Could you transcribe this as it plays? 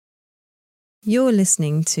You're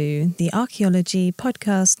listening to the Archaeology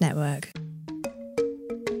Podcast Network.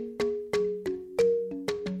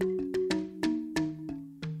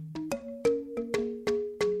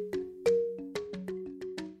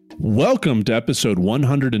 Welcome to episode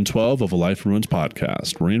 112 of A Life in Ruins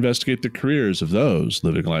podcast, where we investigate the careers of those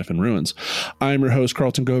living life in ruins. I am your host,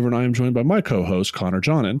 Carlton Gover, and I am joined by my co-host, Connor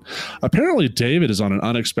Johnin. Apparently, David is on an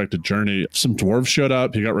unexpected journey. Some dwarves showed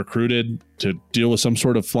up. He got recruited to deal with some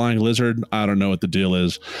sort of flying lizard. I don't know what the deal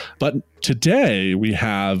is. But today, we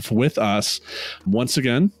have with us, once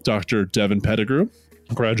again, Dr. Devin Pettigrew,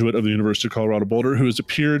 graduate of the University of Colorado Boulder, who has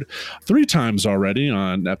appeared 3 times already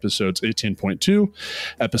on episodes 18.2,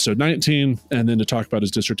 episode 19, and then to talk about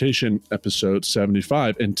his dissertation, episode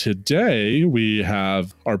 75. And today we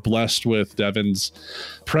are blessed with Devin's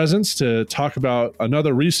presence to talk about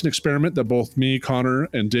another recent experiment that both me, Connor,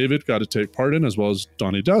 and David got to take part in, as well as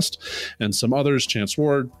Donnie Dust and some others, Chance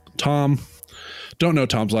Ward, Tom, don't know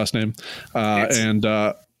Tom's last name, and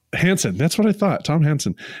Hansen. That's what I thought. Tom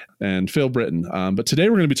Hansen and Phil Britton. But today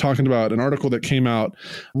we're going to be talking about an article that came out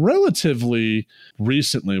relatively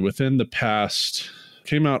recently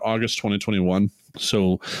came out August 2021.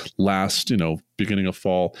 So last, beginning of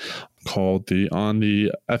fall, called On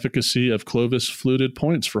the Efficacy of Clovis Fluted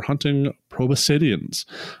Points for Hunting Proboscideans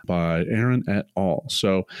by Aaron et al.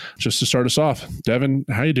 So just to start us off, Devin,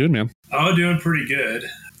 how you doing, man? Oh, doing pretty good.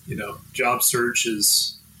 Job search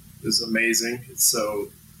is amazing. It's so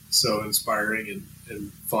inspiring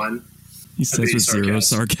and fun. He says with zero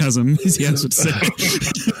sarcasm. He has what to say.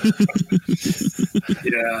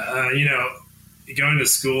 Going to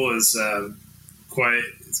school is quite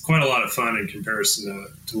a lot of fun in comparison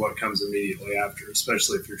to what comes immediately after,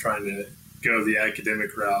 especially if you're trying to go the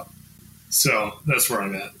academic route. So that's where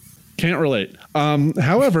I'm at. Can't relate.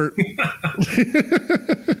 However,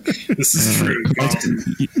 this is true.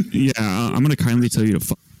 Yeah, I'm going to kindly tell you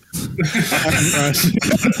to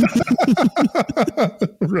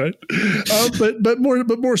right. But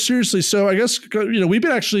more seriously. So I guess, we've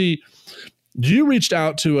been you reached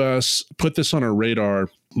out to us, put this on our radar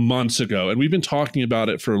months ago, and we've been talking about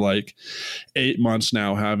it for like 8 months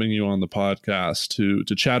now, having you on the podcast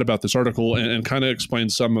to chat about this article and kind of explain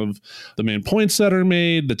some of the main points that are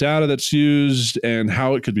made, the data that's used, and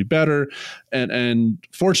how it could be better. And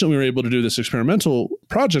fortunately, we were able to do this experimental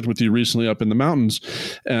project with you recently up in the mountains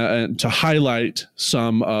and to highlight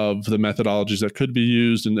some of the methodologies that could be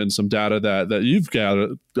used and some data that you've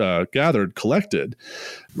collected,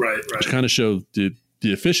 right, to kind of show the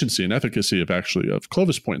efficiency and efficacy of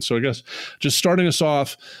Clovis points. So I guess just starting us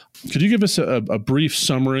off, could you give us a brief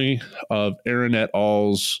summary of Aaron et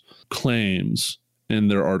al.'s claims in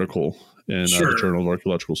their article in the Journal of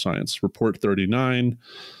Archaeological Science, Report 39,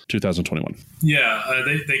 2021? Yeah,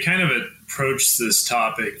 they kind of approached this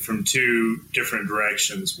topic from 2 different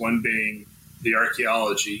directions, one being the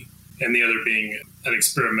archaeology and the other being an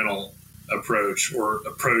experimental approach, or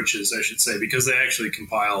approaches, I should say, because they actually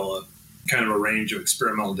compile kind of a range of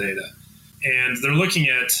experimental data. And they're looking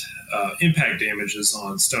at impact damages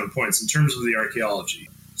on stone points in terms of the archaeology.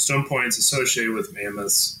 Stone points associated with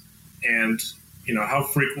mammoths, and how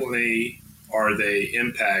frequently are they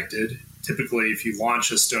impacted? Typically, if you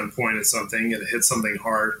launch a stone point at something and it hits something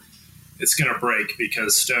hard, it's going to break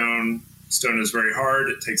because stone is very hard.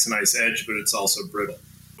 It takes a nice edge, but it's also brittle.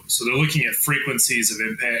 So they're looking at frequencies of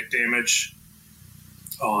impact damage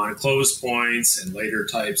on Clovis points and later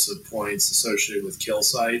types of points associated with kill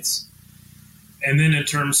sites. And then in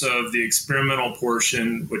terms of the experimental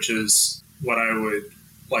portion, which is what I would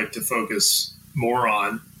like to focus more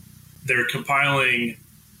on, they're compiling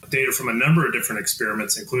data from a number of different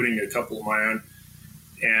experiments, including a couple of my own.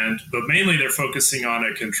 But mainly they're focusing on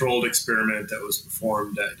a controlled experiment that was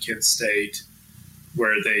performed at Kent State,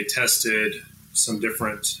 where they tested some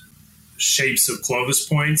different shapes of Clovis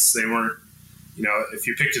points. They weren't, if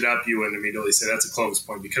you picked it up, you wouldn't immediately say that's a Clovis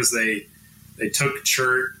point, because they took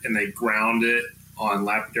chert and they ground it on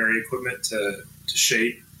lapidary equipment to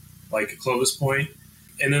shape like a Clovis point.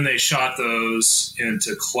 And then they shot those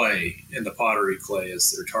into pottery clay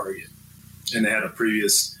as their target. And they had a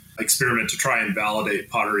previous experiment to try and validate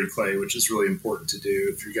pottery clay, which is really important to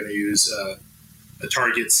do. If you're going to use a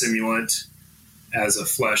target simulant as a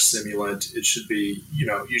flesh simulant, it should be,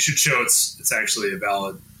 you should show it's actually a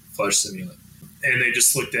valid flesh simulant. And they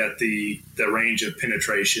just looked at the range of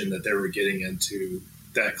penetration that they were getting into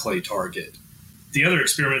that clay target. The other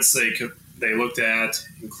experiments they looked at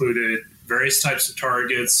included various types of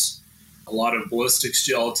targets, a lot of ballistics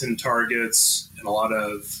gelatin targets,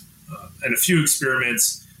 and a few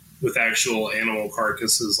experiments with actual animal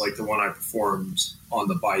carcasses, like the one I performed on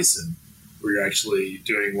the bison, where you're actually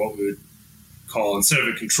doing what we would call, instead of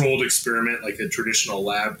a controlled experiment, like a traditional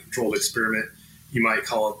lab controlled experiment, you might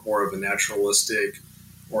call it more of a naturalistic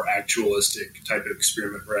or actualistic type of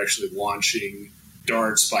experiment. We're actually launching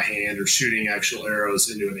darts by hand or shooting actual arrows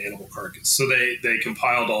into an animal carcass. So they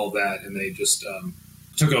compiled all of that, and they just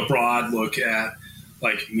took a broad look at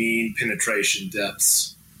like mean penetration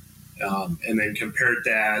depths, and then compared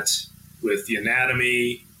that with the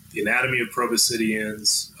anatomy of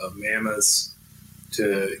proboscideans, of mammoths,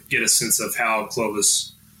 to get a sense of how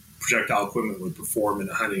Clovis projectile equipment would perform in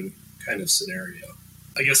a hunting kind of scenario.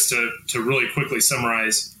 I guess to really quickly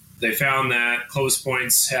summarize, they found that Clovis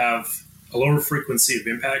points have a lower frequency of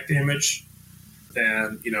impact damage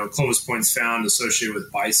than, Clovis points found associated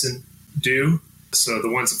with bison do. So the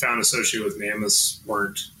ones that found associated with mammoths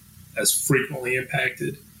weren't as frequently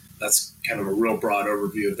impacted. That's kind of a real broad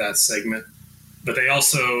overview of that segment. But they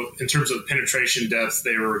also, in terms of penetration depth,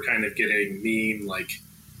 they were kind of getting mean, like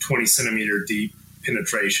 20 centimeter deep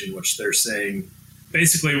penetration, which they're saying,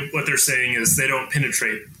 basically what they're saying is they don't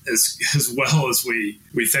penetrate as well as we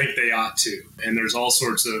think they ought to. And there's all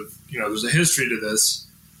sorts of, there's a history to this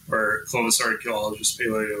where Clovis archaeologists,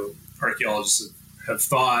 paleoarchaeologists have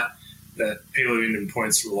thought that Paleo-Indian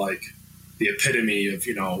points were like the epitome of,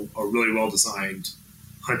 a really well-designed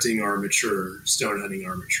hunting armature, stone hunting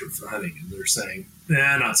armature for hunting. And they're saying,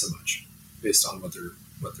 not so much, based on what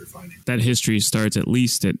they're finding. That history starts at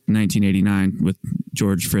least at 1989 with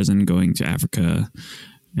George Friesen going to Africa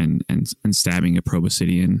and stabbing a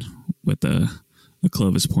proboscidean with a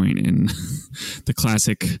Clovis point in the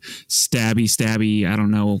classic stabby, I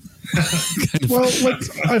don't know. Well,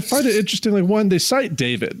 I find it interesting. Like, one, they cite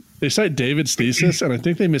David's thesis, and I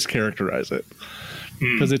think they mischaracterize it.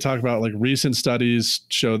 Because they talk about like recent studies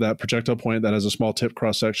show that projectile point that has a small tip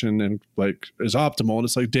cross section and like is optimal. And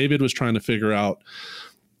it's like David was trying to figure out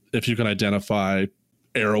if you can identify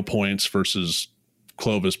arrow points versus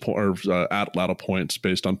Clovis or atlatl points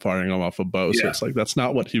based on firing them off a bow. So it's like, that's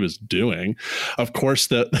not what he was doing. Of course,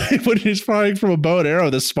 that when he's firing from a bow and arrow,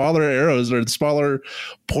 the smaller arrows or the smaller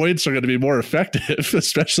points are going to be more effective,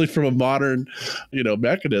 especially from a modern,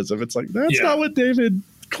 mechanism. It's like, that's not what David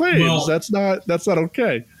claims. Well, that's not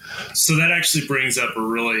okay. So that actually brings up a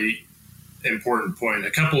really important point,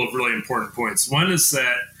 a couple of really important points. One is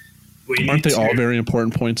that aren't they all very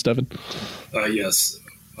important points, Devin? Yes,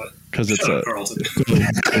 because it's Carlton.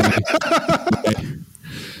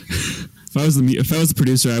 If I was the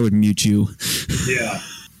producer, I would mute you.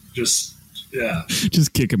 Just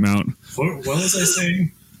kick him out. What was I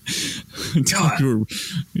saying? I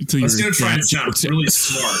was going to try to sound really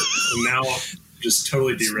smart, and now just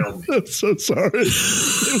totally derailed me. I'm so sorry.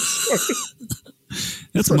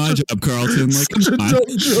 That's my job, Carlton. Like, such a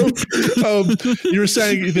dumb joke. You were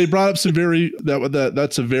saying they brought up some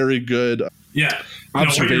that's a very good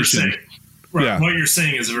observation. What you're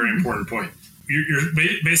saying is a very important point.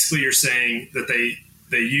 You're saying that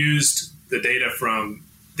they used the data from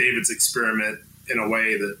David's experiment in a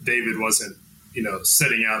way that David wasn't,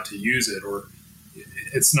 setting out to use it, or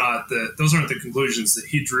it's not that those aren't the conclusions that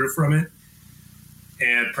he drew from it.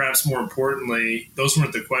 And perhaps more importantly, those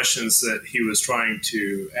weren't the questions that he was trying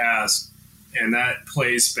to ask. And that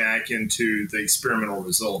plays back into the experimental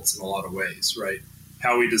results in a lot of ways, right?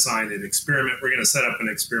 How we design an experiment. We're going to set up an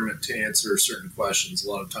experiment to answer certain questions. A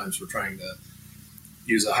lot of times we're trying to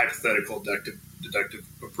use a hypothetical deductive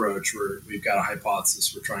approach where we've got a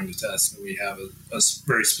hypothesis we're trying to test, and we have a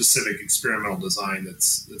very specific experimental design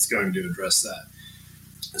that's going to address that.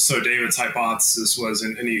 So David's hypothesis was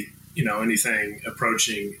in anything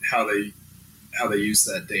approaching how they use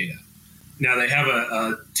that data. Now they have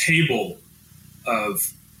a table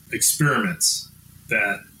of experiments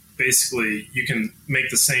that basically you can make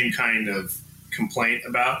the same kind of complaint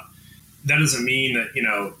about. That doesn't mean that,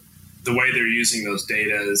 the way they're using those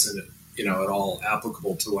data isn't, at all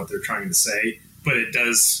applicable to what they're trying to say, but it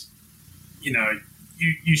does, you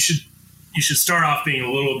should start off being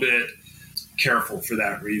a little bit careful for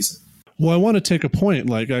that reason. Well, I want to take a point,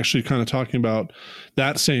 like actually kind of talking about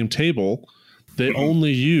that same table. They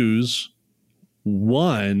only use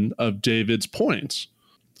one of David's points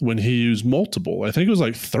when he used multiple. I think it was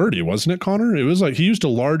like 30, wasn't it, Connor? It was like he used a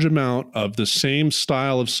large amount of the same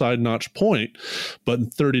style of side notch point, but in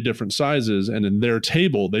 30 different sizes. And in their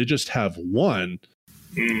table, they just have one.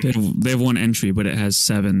 They have one entry, but it has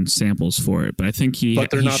 7 samples for it. But I think But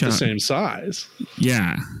they're not the same size.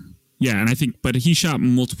 Yeah. Yeah, and I think, but he shot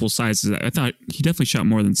multiple sizes. I thought he definitely shot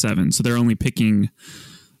more than 7. So they're only picking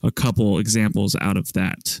a couple examples out of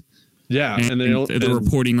that. Yeah, and they're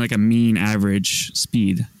reporting like a mean average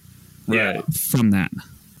speed, right, from that.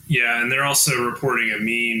 Yeah, and they're also reporting a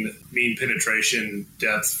mean penetration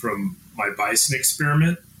depth from my bison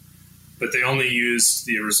experiment, but they only used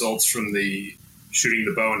the results from the shooting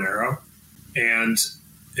the bow and arrow. And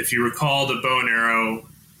if you recall, the bow and arrow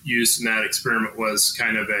used in that experiment was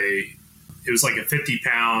it was like a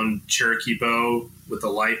 50-pound Cherokee bow with a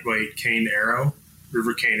lightweight cane arrow,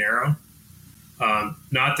 river cane arrow.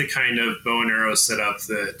 Not the kind of bow and arrow setup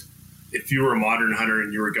that if you were a modern hunter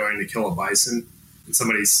and you were going to kill a bison and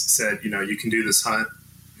somebody said, you can do this hunt,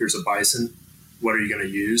 here's a bison, what are you going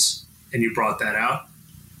to use? And you brought that out,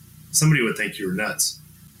 somebody would think you were nuts.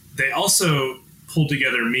 They also pulled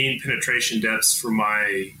together mean penetration depths for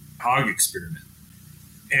my hog experiment.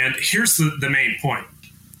 And here's the main point.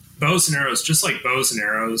 Bows and arrows, just like bows and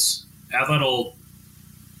arrows, atlatls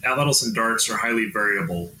and darts are highly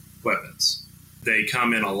variable weapons. They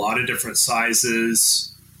come in a lot of different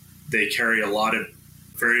sizes. They carry a lot of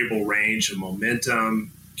variable range of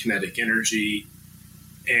momentum, kinetic energy.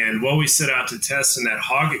 And what we set out to test in that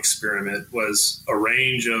hog experiment was a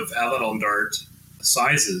range of atlatl and dart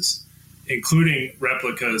sizes, including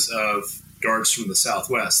replicas of darts from the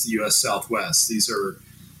Southwest, the U.S. Southwest. These are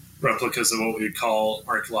replicas of what we would call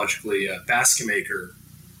archaeologically basket maker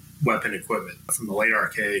weapon equipment from the late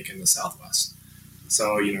Archaic in the Southwest.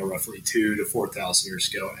 So, roughly 2,000 to 4,000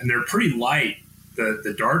 years ago. And they're pretty light.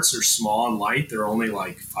 The darts are small and light. They're only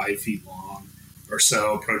like 5 feet long or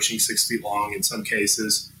so, approaching 6 feet long in some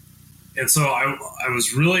cases. And so I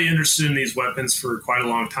was really interested in these weapons for quite a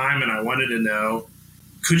long time, and I wanted to know,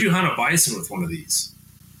 could you hunt a bison with one of these?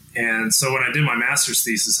 And so when I did my master's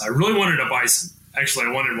thesis, I really wanted a bison. Actually,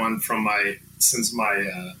 I wanted one since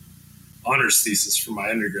my honors thesis for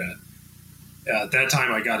my undergrad. At that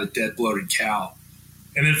time, I got a dead bloated cow.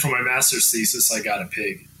 And then for my master's thesis, I got a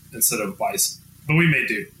pig instead of a bison. But we may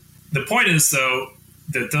do. The point is, though,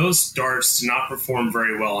 that those darts do not perform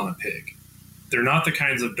very well on a pig. They're not the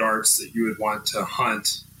kinds of darts that you would want to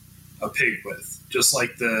hunt a pig with. Just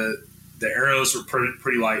like the arrows were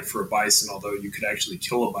pretty light for a bison, although you could actually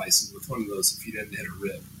kill a bison with one of those if you didn't hit a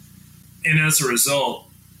rib. And as a result,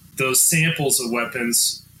 those samples of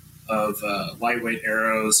weapons, of lightweight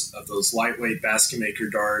arrows, of those lightweight basket maker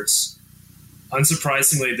darts,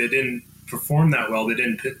 unsurprisingly, they didn't perform that well. They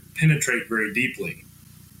didn't penetrate very deeply.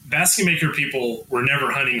 Basket maker people were never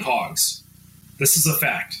hunting hogs. This is a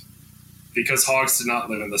fact, because hogs did not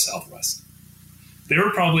live in the Southwest. They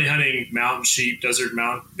were probably hunting mountain sheep,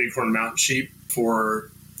 bighorn mountain sheep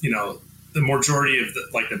for, the majority of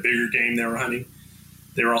the bigger game they were hunting.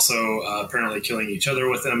 They were also apparently killing each other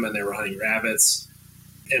with them, and they were hunting rabbits.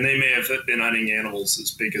 And they may have been hunting animals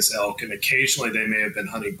as big as elk, and occasionally they may have been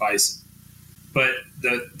hunting bison. But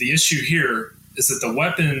the issue here is that the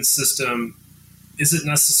weapon system isn't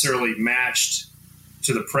necessarily matched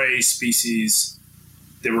to the prey species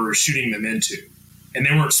that we were shooting them into. And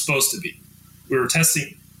they weren't supposed to be. We were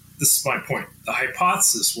testing, this is my point. The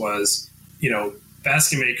hypothesis was,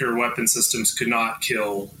 basket maker weapon systems could not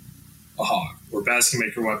kill a hog, or basket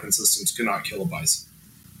maker weapon systems could not kill a bison.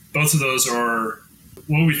 Both of those are,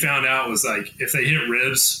 what we found out was if they hit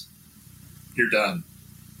ribs, you're done.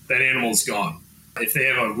 That animal's gone. If they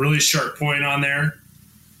have a really sharp point on there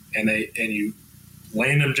and you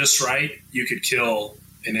land them just right, you could kill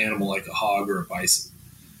an animal like a hog or a bison.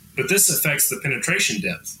 But this affects the penetration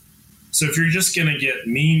depth. So if you're just going to get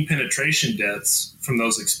mean penetration depths from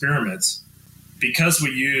those experiments, because we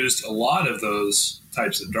used a lot of those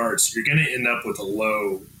types of darts, you're going to end up with a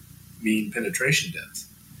low mean penetration depth.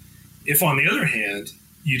 If, on the other hand,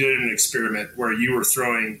 you did an experiment where you were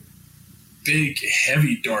throwing big,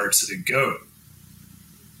 heavy darts at a goat,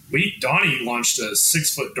 Donnie launched a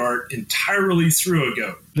 6-foot dart entirely through a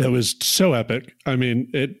goat. That was so epic. I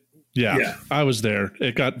mean, yeah, I was there.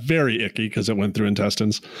 It got very icky because it went through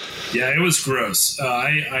intestines. Yeah, it was gross.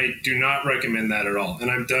 I do not recommend that at all.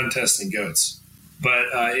 And I'm done testing goats. But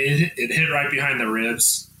it hit right behind the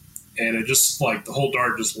ribs, and it just, the whole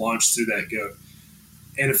dart just launched through that goat.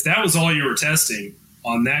 And if that was all you were testing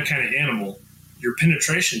on that kind of animal, your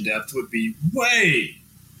penetration depth would be way,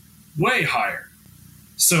 way higher.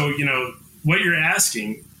 So, what you're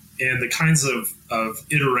asking and the kinds of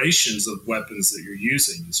iterations of weapons that you're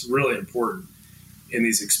using is really important in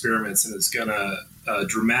these experiments, and it's going to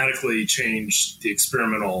dramatically change the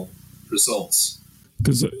experimental results.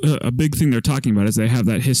 Because a big thing they're talking about is they have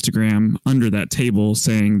that histogram under that table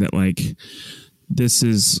saying that, this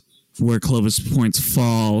is where Clovis points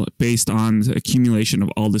fall based on the accumulation of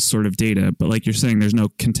all this sort of data. But like you're saying, there's no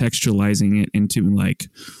contextualizing it into,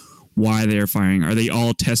 why they're firing. Are they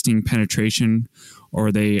all testing penetration, or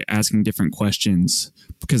are they asking different questions?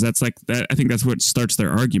 Because that's that. I think that's what starts their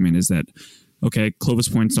argument, is that okay, Clovis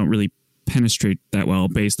points don't really penetrate that well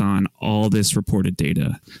based on all this reported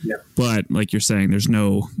data. Yeah. But like you're saying, there's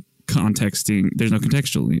no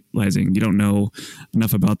contextualizing. You don't know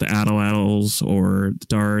enough about the atlatls or the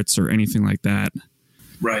darts or anything like that,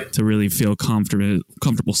 right, to really feel comfortable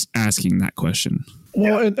asking that question.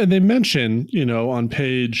 Well, and they mention, on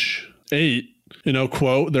page 8,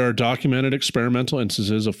 quote, there are documented experimental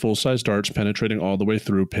instances of full-size darts penetrating all the way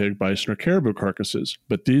through pig, bison, or caribou carcasses.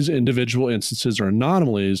 But these individual instances are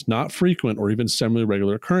anomalies, not frequent or even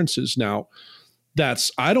semi-regular occurrences. Now,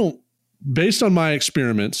 based on my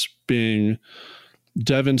experiments being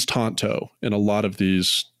Devin's Tonto in a lot of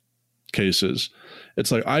these cases,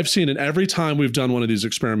 it's like I've seen it every time we've done one of these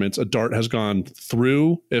experiments, a dart has gone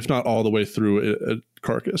through, if not all the way through a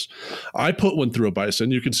carcass. I put one through a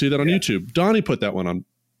bison. You can see that on YouTube. Donnie put that one on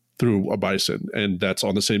through a bison, and that's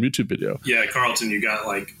on the same YouTube video. Yeah, Carlton, you got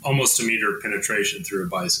like almost a meter penetration through a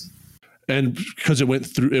bison. And because it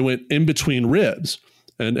went in between ribs.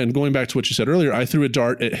 And going back to what you said earlier, I threw a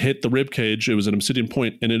dart, it hit the rib cage, it was an obsidian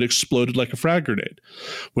point, and it exploded like a frag grenade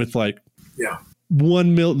with like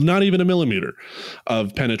 1 mil, not even a millimeter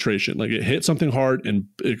of penetration. Like it hit something hard and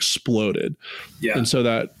exploded. Yeah. And so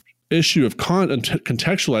that issue of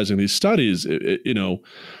contextualizing these studies,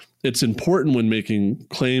 it's important when making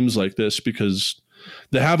claims like this, because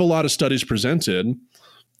they have a lot of studies presented,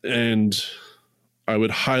 and I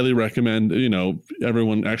would highly recommend,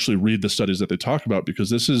 everyone actually read the studies that they talk about,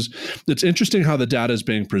 because it's interesting how the data is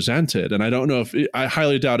being presented. And I don't know I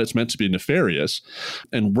highly doubt it's meant to be nefarious.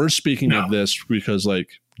 And we're speaking of this because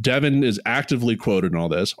Devin is actively quoted in all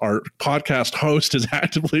this. Our podcast host is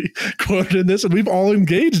actively quoted in this, and we've all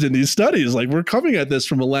engaged in these studies. Like, we're coming at this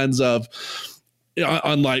from a lens of,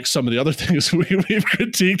 unlike some of the other things we've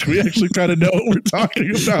critiqued, we actually kind of know what we're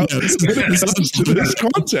talking about when it comes to this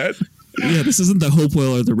content. Yeah, this isn't the Hope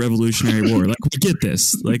Oil or the Revolutionary War. Like, we get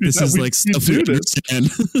this. Like, this is like stuff we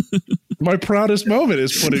understand. My proudest moment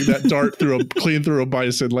is putting that dart clean through a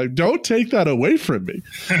bison. Like, don't take that away from me.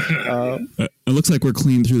 It looks like we're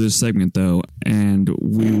clean through this segment, though, and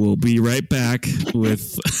we will be right back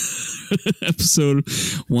with episode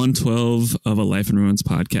 112 of A Life in Ruins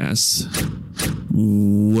podcast.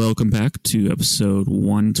 Welcome back to episode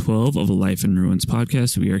 112 of A Life in Ruins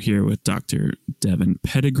podcast. We are here with Dr. Devin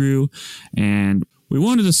Pettigrew, and we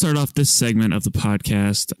wanted to start off this segment of the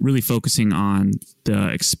podcast really focusing on the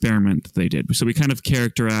experiment that they did. So we kind of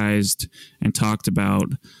characterized and talked about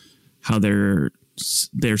how they're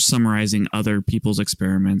summarizing other people's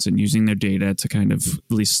experiments and using their data to kind of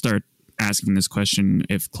at least start asking this question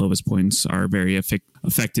if Clovis points are very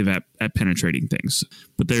effective at penetrating things.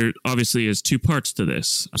 But there obviously is two parts to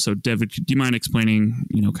this. So Devin, do you mind explaining,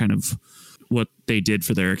 kind of what they did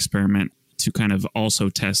for their experiment to kind of also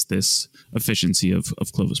test this efficiency of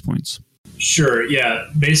Clovis points? Sure. Yeah.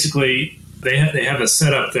 Basically, they have a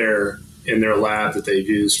setup there in their lab that they've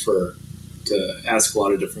used to ask a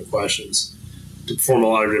lot of different questions, to perform a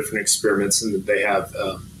lot of different experiments, and they have.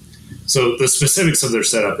 So the specifics of their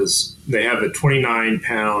setup is they have a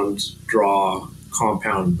 29-pound draw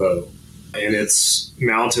compound bow, and it's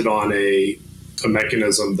mounted on a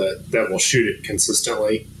mechanism that will shoot it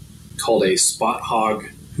consistently, called a spot hog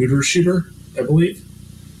hooter shooter, I believe.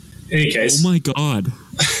 In any case. Oh my God.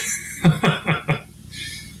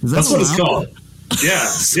 That's what it's called. Yeah.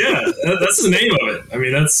 That's the name of it. I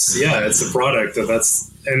mean, it's a product and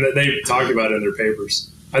that they talk about it in their papers.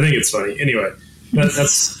 I think it's funny. Anyway, but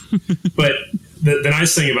the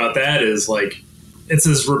nice thing about that is, like, it's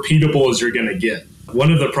as repeatable as you're going to get.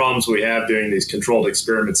 One of the problems we have doing these controlled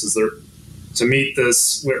experiments is we're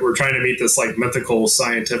trying to meet this like mythical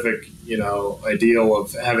scientific, ideal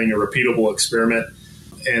of having a repeatable experiment.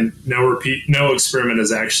 And no experiment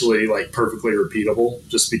is actually like perfectly repeatable,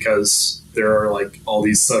 just because there are like all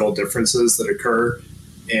these subtle differences that occur,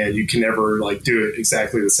 and you can never like do it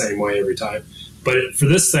exactly the same way every time. But for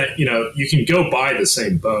this thing, you can go buy the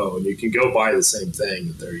same bow and you can go buy the same thing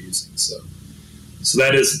that they're using. So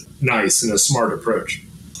that is nice and a smart approach.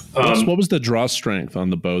 What was the draw strength on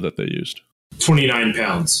the bow that they used? 29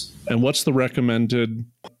 pounds. And what's the recommended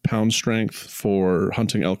pound strength for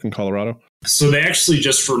hunting elk in Colorado? So they actually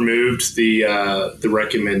just removed the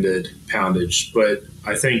recommended poundage, but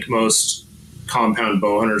I think most compound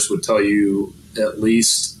bow hunters would tell you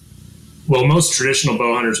most traditional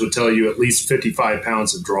bow hunters would tell you at least 55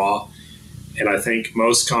 pounds of draw. And I think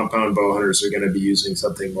most compound bow hunters are going to be using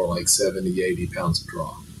something more like 70, 80 pounds of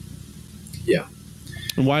draw. Yeah.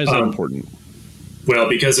 And why is that important? Well,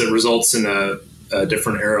 because it results in a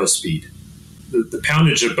different arrow speed. The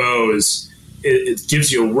poundage of bow it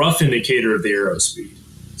gives you a rough indicator of the arrow speed.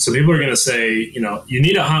 So people are going to say, you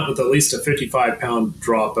need to hunt with at least a 55-pound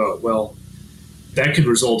draw bow. Well, that could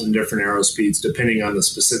result in different arrow speeds depending on the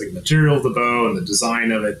specific material of the bow and the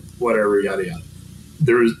design of it, whatever, yada, yada.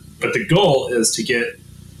 But the goal is to get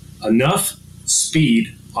enough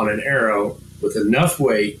speed on an arrow with enough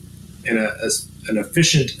weight and an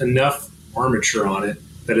efficient enough armature on it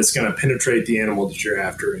that it's going to penetrate the animal that you're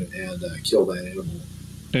after and kill that animal.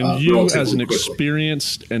 And you, as an quickly.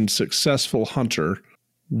 Experienced and successful hunter,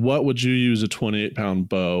 what would you use a 28-pound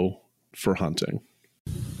bow for hunting?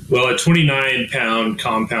 Well, a 29-pound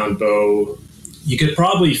compound bow, you could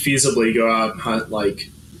probably feasibly go out and hunt like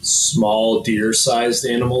small deer-sized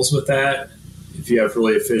animals with that if you have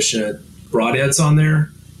really efficient broadheads on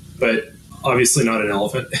there, but obviously not an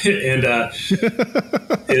elephant. And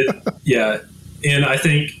and I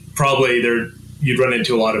think probably you'd run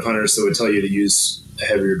into a lot of hunters that would tell you to use a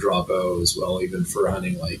heavier draw bow as well, even for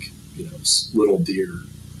hunting like little deer.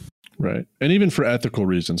 Right. And even for ethical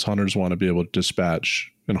reasons, hunters want to be able to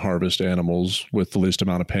dispatch and harvest animals with the least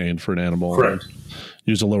amount of pain for an animal. Correct.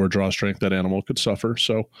 Use a lower draw strength that animal could suffer.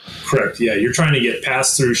 So correct. Yeah. You're trying to get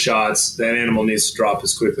pass-through shots. That animal needs to drop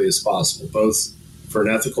as quickly as possible, both for an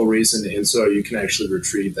ethical reason and so you can actually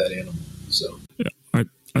retrieve that animal. So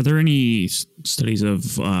are there any studies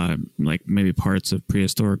of like maybe parts of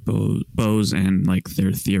prehistoric bows and like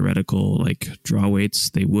their theoretical like draw weights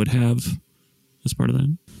they would have as part of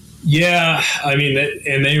that? Yeah, I mean,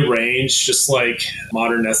 and they range just like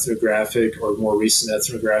modern ethnographic or more recent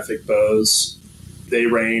ethnographic bows. They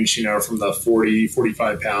range, from the 40,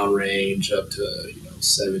 45-pound range up to,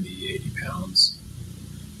 70, 80 pounds.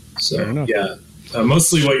 So, yeah,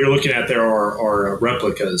 mostly what you're looking at there are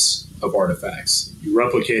replicas of artifacts. You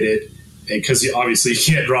replicate it, and because obviously you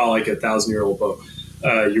can't draw like a 1,000-year-old bow.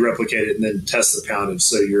 You replicate it and then test the poundage.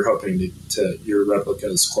 So you're hoping to your replica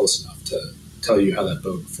is close enough to tell you how that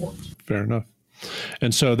bow performed. Fair enough.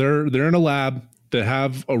 And so they're in a lab. They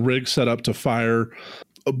have a rig set up to fire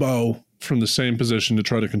a bow from the same position to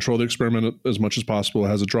try to control the experiment as much as possible. It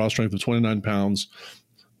has a draw strength of 29 pounds.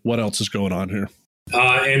 What else is going on here?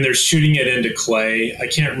 And they're shooting it into clay. I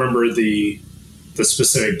can't remember the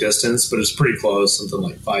specific distance, but it's pretty close, something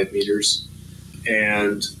like 5 meters.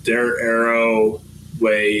 And their arrow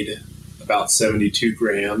weighed about 72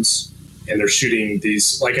 grams. And they're shooting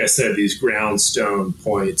these, like I said, these ground stone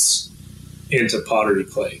points into pottery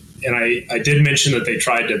clay. And I did mention that they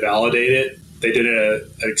tried to validate it. They did an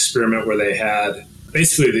experiment where they had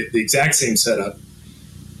basically the exact same setup,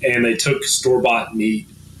 and they took store-bought meat,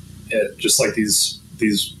 just like these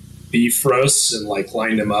beef roasts, and like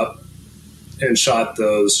lined them up and shot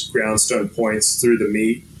those ground stone points through the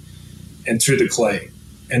meat and through the clay.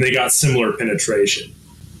 And they got similar penetration.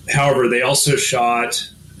 However, they also shot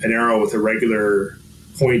an arrow with a regular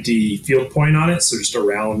pointy field point on it, so just a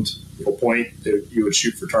round little point that you would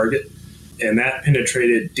shoot for target. And that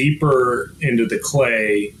penetrated deeper into the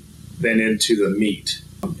clay than into the meat.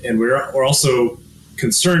 And we're also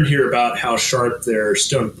concerned here about how sharp their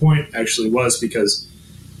stone point actually was because,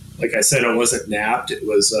 like I said, it wasn't knapped. It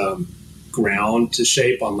was ground to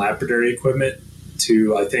shape on lapidary equipment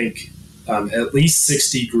to, I think, at least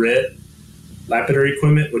 60 grit lapidary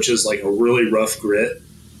equipment, which is like a really rough grit,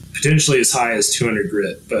 potentially as high as 200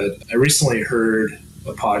 grit. But I recently heard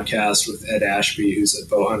a podcast with Ed Ashby, who's a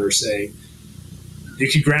bow hunter, saying you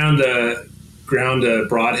could ground a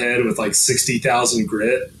broadhead with like 60,000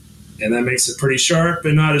 grit, and that makes it pretty sharp,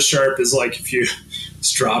 but not as sharp as like if you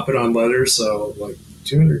strop it on leather. So like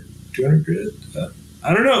 200 grit.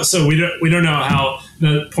 I don't know. So we don't know how.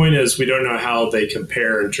 The point is, we don't know how they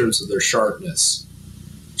compare in terms of their sharpness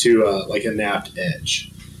to like a napped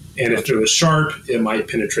edge. And if it was sharp, it might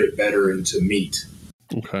penetrate better into meat.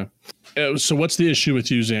 Okay. So what's the issue with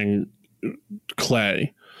using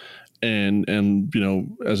clay? And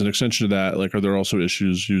as an extension to that, like, are there also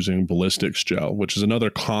issues using ballistics gel, which is another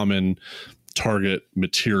common target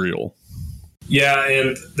material? Yeah,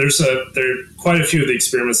 and there are quite a few of the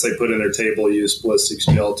experiments they put in their table use ballistics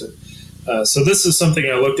gelatin. So this is something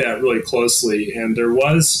I looked at really closely, and there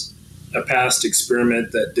was a past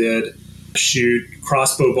experiment that did shoot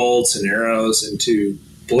crossbow bolts and arrows into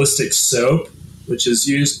ballistic soap, which is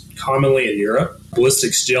used commonly in Europe,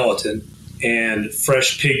 ballistics gelatin, and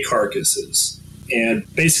fresh pig carcasses. And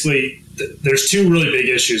basically, there's two really big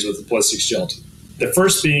issues with the ballistics gelatin. The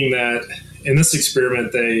first being that in this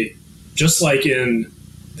experiment, they, just like in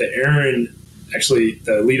the Aaron, actually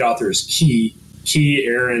the lead author is Key,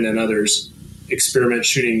 Aaron, and others experiment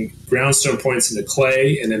shooting groundstone points into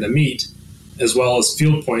clay and into meat, as well as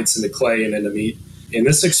field points into clay and into meat. In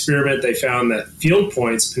this experiment, they found that field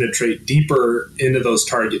points penetrate deeper into those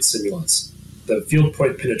target simulants. the field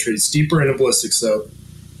point penetrates deeper into ballistic soap,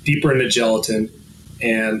 deeper into gelatin,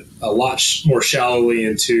 and a lot more shallowly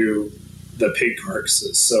into the pig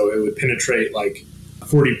carcasses. So it would penetrate like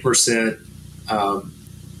 40%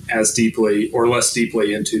 as deeply or less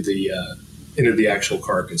deeply into the actual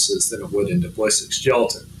carcasses than it would into ballistics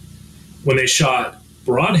gelatin. When they shot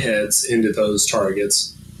broadheads into those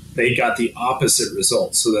targets, they got the opposite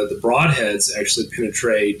result, so that the broadheads actually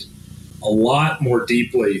penetrate a lot more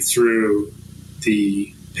deeply through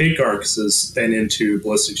the pig carcasses than into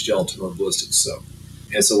ballistics gelatin or ballistics soap.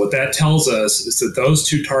 And so what that tells us is that those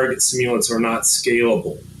two target simulants are not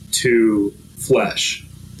scalable to flesh.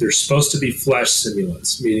 They're supposed to be flesh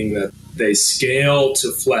simulants, meaning that they scale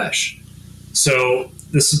to flesh. So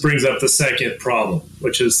this brings up the second problem,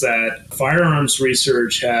 which is that firearms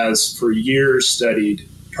research has for years studied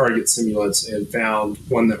target simulants and found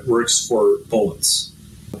one that works for bullets.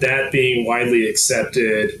 That being widely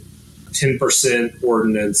accepted 10%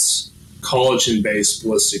 ordnance collagen-based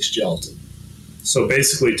ballistics gelatin. So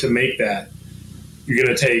basically, to make that, you're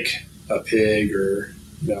going to take a pig or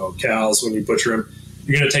cows when you butcher them.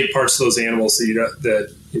 You're going to take parts of those animals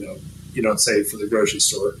that you don't save for the grocery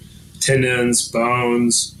store, tendons,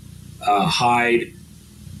 bones, hide.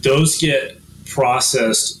 Those get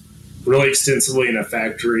processed really extensively in a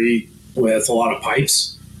factory with a lot of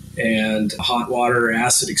pipes and hot water,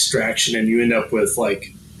 acid extraction, and you end up with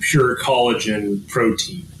like pure collagen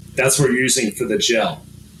protein. That's what you're using for the gel.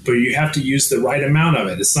 But you have to use the right amount of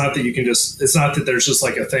it. It's not that there's just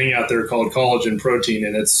like a thing out there called collagen protein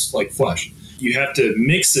and it's like flesh. You have to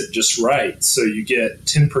mix it just right. So you get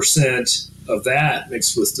 10% of that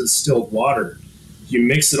mixed with distilled water. You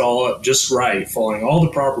mix it all up just right, following all the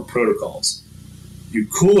proper protocols. You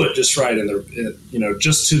cool it just right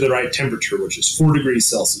just to the right temperature, which is 4 degrees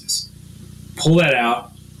Celsius. Pull that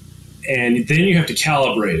out, and then you have to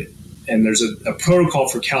calibrate it. And there's a protocol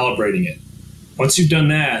for calibrating it. Once you've done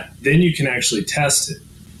that, then you can actually test it.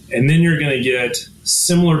 And then you're going to get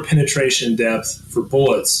similar penetration depth for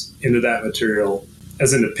bullets into that material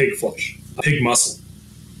as into pig flesh, pig muscle,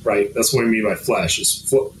 right? That's what I mean by flesh.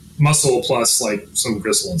 It's muscle plus like some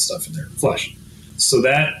gristle and stuff in there, flesh. So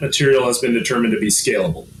that material has been determined to be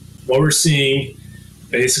scalable. What we're seeing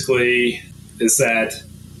basically is that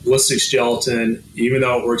ballistics gelatin, even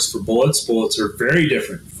though it works for bullets are very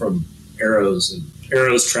different from arrows, and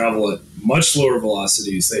arrows travel at much lower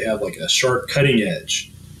velocities. They have like a sharp cutting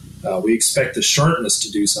edge. We expect the sharpness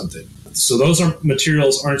to do something. So those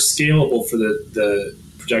materials aren't scalable for the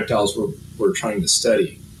projectiles we're trying to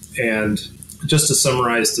study. And just to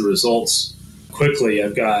summarize the results quickly,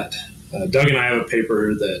 I've got Doug and I have a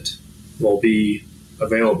paper that will be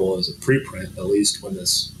available as a preprint, at least when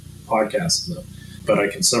this podcast is up. But I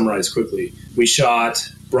can summarize quickly. We shot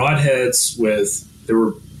broadheads they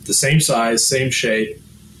were the same size, same shape,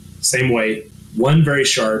 same weight, one very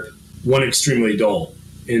sharp, one extremely dull,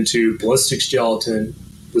 into ballistics gelatin.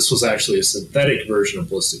 This was actually a synthetic version of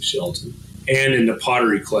ballistics gelatin, and into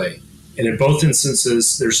pottery clay. And in both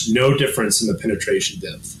instances, there's no difference in the penetration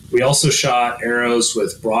depth. We also shot arrows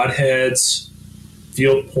with broadheads,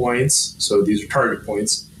 field points, so these are target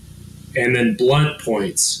points, and then blunt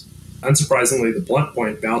points. Unsurprisingly, the blunt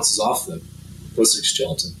point bounces off the ballistics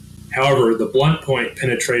gelatin. However, the blunt point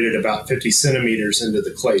penetrated about 50 centimeters into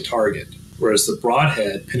the clay target, whereas the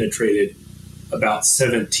broadhead penetrated about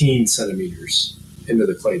 17 centimeters into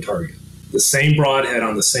the clay target. The same broadhead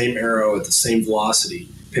on the same arrow at the same velocity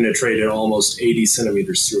penetrated almost 80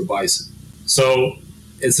 centimeters through a bison. So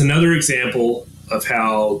it's another example of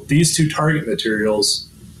how these two target materials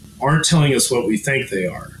aren't telling us what we think they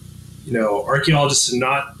are. Archaeologists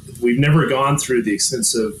we've never gone through the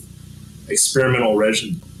extensive experimental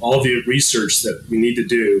regimen, all the research that we need to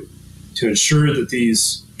do to ensure that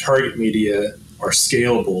these target media are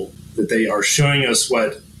scalable, that they are showing us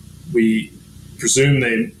what we presume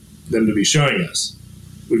them to be showing us.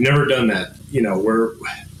 We've never done that.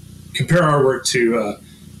 Compare our work to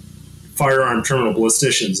firearm terminal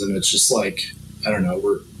ballisticians, and it's just like, I don't know,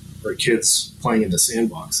 we're kids playing in the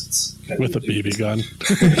sandbox. It's kind with a BB gun.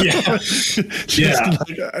 Yeah. Just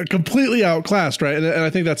like, completely outclassed, right? And I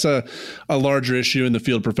think that's a larger issue in the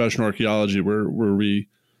field of professional archaeology where we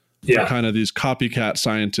are kind of these copycat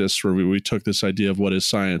scientists, where we took this idea of what is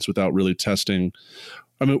science without really testing.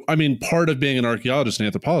 I mean, part of being an archaeologist and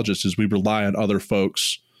anthropologist is we rely on other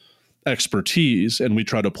folks' expertise and we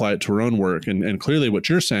try to apply it to our own work. And clearly what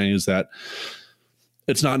you're saying is that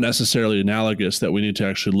it's not necessarily analogous, that we need to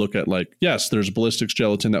actually look at, like, yes, there's ballistics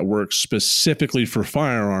gelatin that works specifically for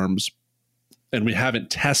firearms, and we haven't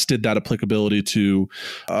tested that applicability to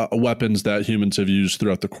weapons that humans have used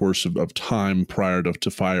throughout the course of time prior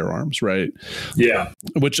to firearms, right? Yeah.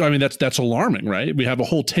 Which, I mean, that's alarming, right? We have a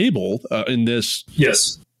whole table in this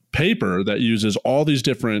paper that uses all these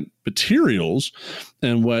different materials,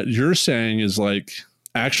 and what you're saying is like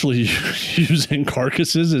actually using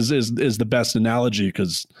carcasses is the best analogy,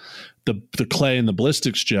 because the clay and the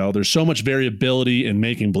ballistics gel, there's so much variability in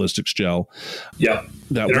making ballistics gel. Yeah.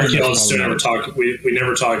 That and archaeologists never talk. We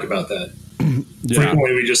never talk about that. Yeah.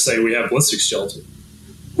 Frequently, we just say we have ballistics gel.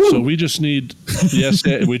 So we just need the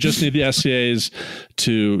SCAs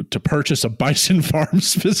to purchase a bison farm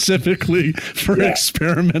specifically for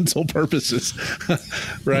experimental purposes,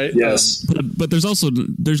 right? Yes. But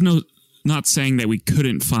there's not saying that we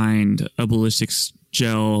couldn't find a ballistics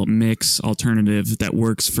gel mix alternative that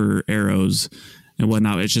works for arrows and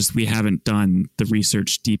whatnot. It's just we haven't done the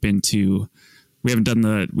research deep into. We haven't done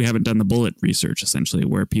the bullet research, essentially,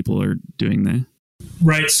 where people are doing that.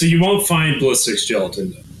 Right. So you won't find ballistics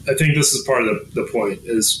gelatin. I think this is part of the point.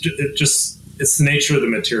 It's the nature of the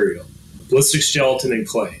material. Ballistics gelatin and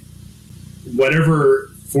clay.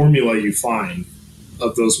 Whatever formula you find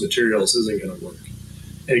of those materials isn't going to work.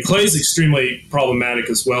 And clay is extremely problematic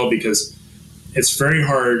as well, because it's very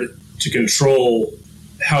hard to control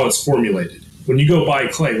how it's formulated. When you go buy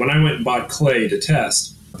clay, when I went and bought clay to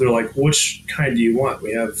test, they're like, which kind do you want?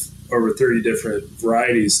 We have over 30 different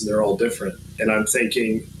varieties, and they're all different. And I'm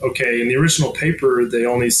thinking, okay, in the original paper, they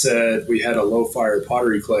only said we had a low-fire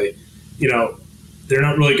pottery clay. They're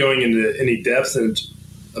not really going into any depth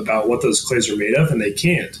about what those clays are made of, and they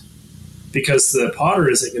can't. Because the potter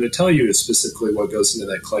isn't going to tell you specifically what goes into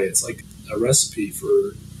that clay. It's like a recipe for,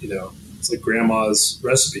 it's like grandma's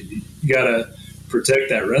recipe. You got to protect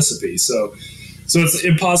that recipe. So it's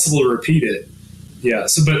impossible to repeat it. Yeah.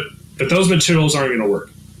 So, but those materials aren't going to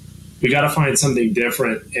work. We got to find something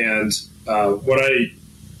different. And what I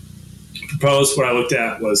proposed, what I looked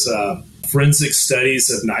at was forensic studies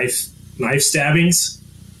of knife stabbings.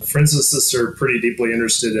 Forensics are pretty deeply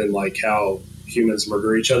interested in like how humans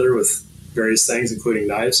murder each other with various things, including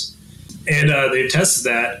knives. And they've tested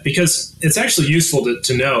that because it's actually useful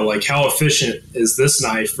to know, like, how efficient is this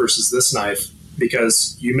knife versus this knife?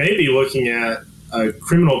 Because you may be looking at a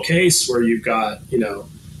criminal case where you've got,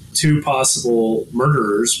 two possible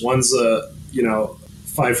murderers. One's a,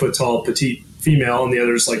 5 foot tall petite female, and the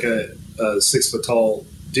other's like a 6 foot tall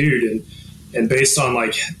dude. And based on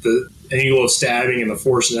like the angle of stabbing and the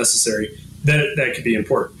force necessary, that could be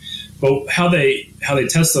important. But how they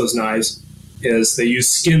test those knives is they use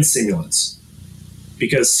skin simulants,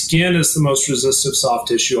 because skin is the most resistive soft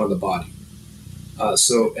tissue on the body.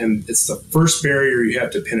 And it's the first barrier you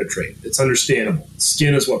have to penetrate. It's understandable.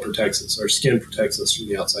 Skin is what protects us. Our skin protects us from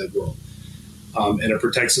the outside world. And it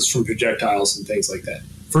protects us from projectiles and things like that.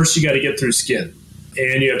 First, you got to get through skin,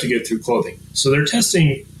 and you have to get through clothing. So they're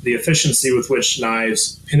testing the efficiency with which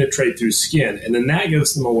knives penetrate through skin, and then that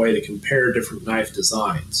gives them a way to compare different knife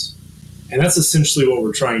designs. And that's essentially what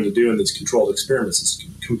we're trying to do in these controlled experiments, is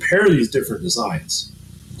compare these different designs.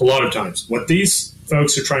 A lot of times, what these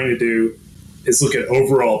folks are trying to do is look at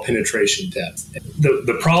overall penetration depth.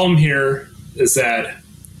 The problem here is that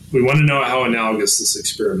we want to know how analogous this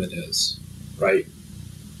experiment is, right?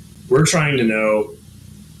 We're trying to know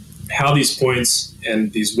how these points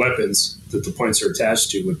and these weapons that the points are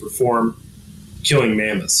attached to would perform killing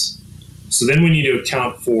mammoths. So then we need to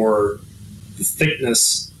account for the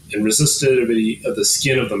thickness and resistivity of the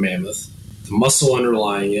skin of the mammoth, the muscle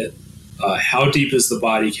underlying it, how deep is the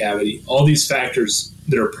body cavity, all these factors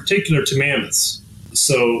that are particular to mammoths.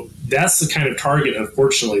 So that's the kind of target,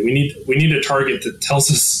 unfortunately. We need a target that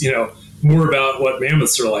tells us, more about what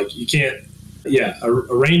mammoths are like. You can't, a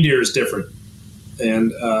reindeer is different.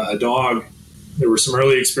 And a dog, there were some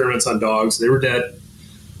early experiments on dogs. They were dead.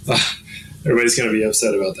 Everybody's going to be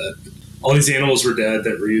upset about that. All these animals were dead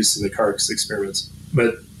that were used in the carcass experiments.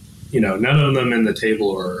 But, none of them in the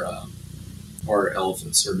table are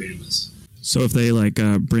elephants or mammoths. So if they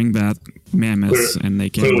bring back mammoths and they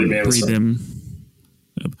can breed them,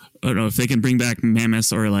 I don't know if they can bring back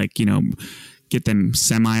mammoths or get them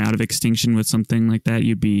semi out of extinction with something like that,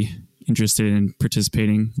 you'd be interested in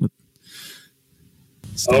participating with.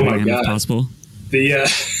 Oh my God! Possible. But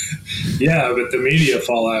the media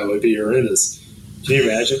fallout would be horrendous. Can you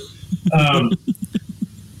imagine?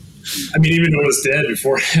 Even though it was dead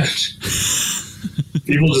beforehand.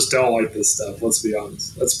 People just don't like this stuff. Let's be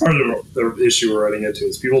honest. That's part of the issue we're running into.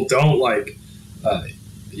 Is people don't like.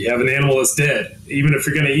 You have an animal that's dead, even if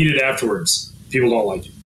you're going to eat it afterwards. People don't like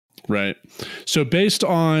it. Right. So based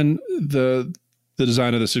on the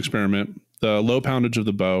design of this experiment, the low poundage of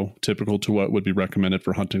the bow, typical to what would be recommended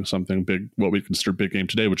for hunting something big, what we consider big game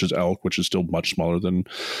today, which is elk, which is still much smaller than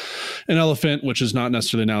an elephant, which is not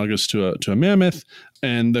necessarily analogous to a mammoth.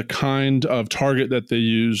 And the kind of target that they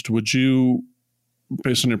used, would you,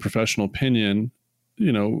 based on your professional opinion,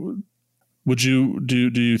 would you do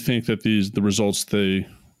you think that the results they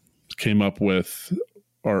came up with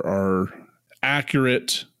are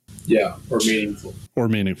accurate? Yeah, or meaningful. Or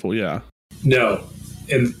meaningful, yeah. No.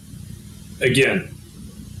 And again,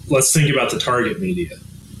 let's think about the target media.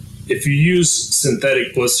 If you use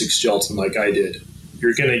synthetic ballistics gelatin like I did,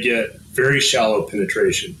 you're going to get very shallow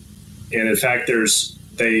penetration. And in fact,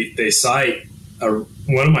 they cite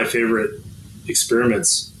one of my favorite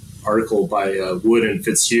experiments article by Wood and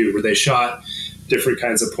Fitzhugh, where they shot different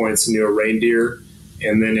kinds of points into a reindeer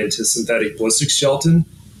and then into synthetic ballistics gelatin.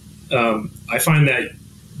 I find that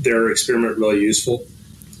their experiment really useful,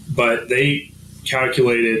 but they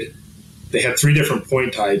calculated, they had 3 different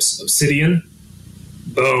point types: obsidian,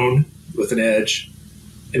 bone with an edge,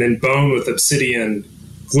 and then bone with obsidian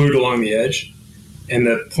glued along the edge. And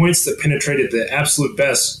the points that penetrated the absolute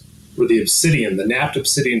best were the obsidian, the napped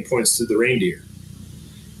obsidian points through the reindeer.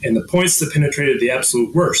 And the points that penetrated the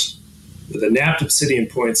absolute worst were the napped obsidian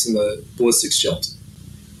points in the ballistics gelatin.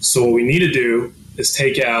 So what we need to do is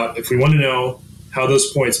take out, if we want to know how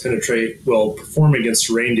those points perform against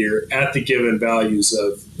a reindeer at the given values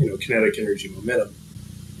of kinetic energy, momentum,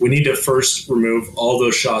 we need to first remove all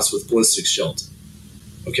those shots with ballistics gelatin.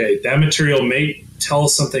 Okay, that material may tell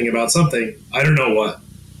us something about something. I don't know what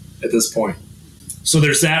at this point. So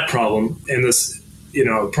there's that problem, and this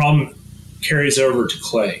problem carries over to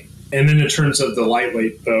clay. And then in terms of the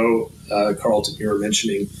lightweight bow, Carlton, you were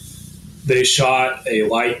mentioning, they shot a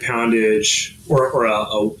light poundage or a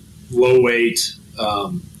low weight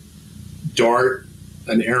dart,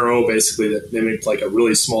 an arrow basically that mimicked like a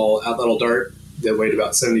really small outlateral dart that weighed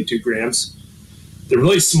about 72 grams. The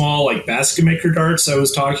really small, like basket maker darts I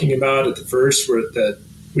was talking about at the first, that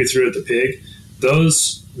we threw at the pig,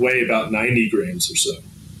 those weigh about 90 grams or so.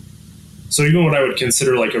 So even what I would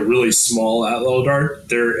consider like a really small outlateral dart,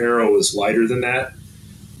 their arrow was lighter than that,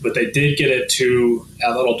 but they did get it to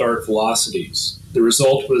outlateral dart velocities. The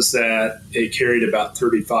result was that it carried about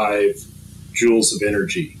 35 joules of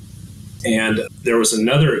energy. And there was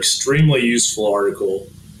another extremely useful article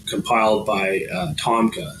compiled by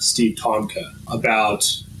Steve Tomka, about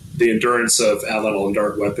the endurance of outlateral and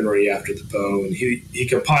dart weaponry after the bow. And he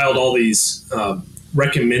compiled all these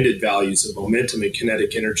recommended values of momentum and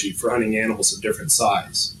kinetic energy for hunting animals of different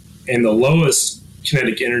size. And the lowest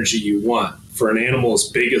kinetic energy you want for an animal as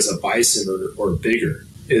big as a bison or bigger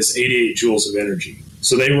is 88 joules of energy.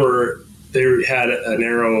 So they had an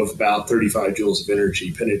arrow of about 35 joules of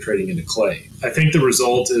energy penetrating into clay. I think the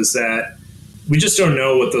result is that we just don't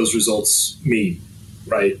know what those results mean,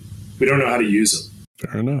 right? We don't know how to use them.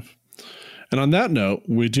 Fair enough. And on that note,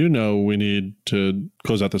 we do know we need to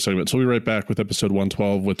close out the segment. So we'll be right back with episode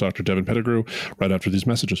 112 with Dr. Devin Pettigrew right after these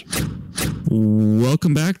messages.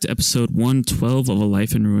 Welcome back to episode 112 of A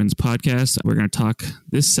Life in Ruins podcast. We're going to talk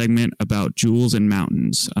this segment about jewels and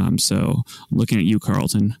mountains. So I'm looking at you,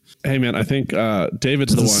 Carlton. Hey, man, I think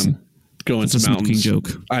David's the one going to mountains. Joke.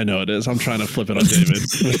 I know it is. I'm trying to flip it on David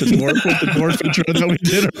with the dwarf intro that we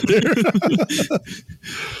did earlier.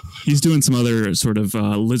 He's doing some other sort of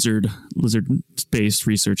lizard-based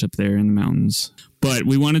research up there in the mountains. But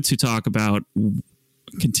we wanted to talk about,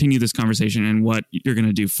 continue this conversation and what you're going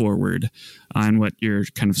to do forward and what you're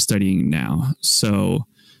kind of studying now. So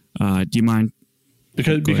do you mind?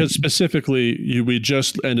 Because specifically, we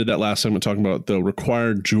just ended that last segment talking about the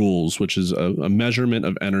required joules, which is a measurement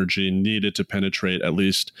of energy needed to penetrate at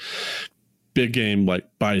least big game like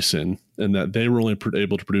bison, and that they were only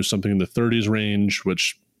able to produce something in the 30s range,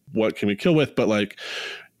 which what can we kill with? But like,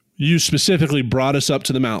 you specifically brought us up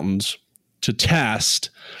to the mountains to test.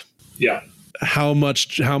 Yeah. How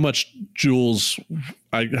much joules?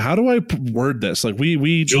 How do I word this? Like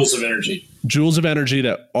we joules of energy. Joules of energy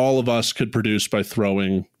that all of us could produce by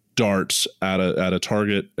throwing darts at a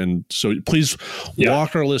target. And so please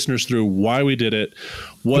walk our listeners through why we did it,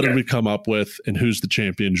 what did we come up with, and who's the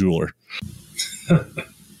champion jeweler.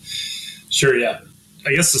 Sure, yeah.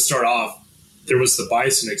 I guess to start off, there was the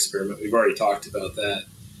bison experiment. We've already talked about that.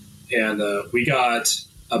 And we got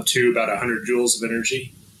up to about 100 joules of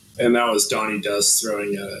energy. And that was Donnie Dust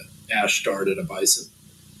throwing an ash dart at a bison.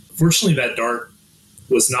 Fortunately, that dart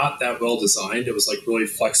was not that well designed. It was like really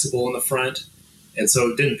flexible in the front, and so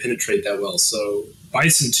it didn't penetrate that well. So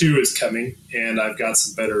Bison 2 is coming, and I've got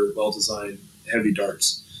some better, well-designed heavy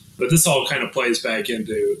darts. But this all kind of plays back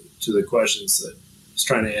into the questions that I was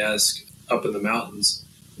trying to ask up in the mountains.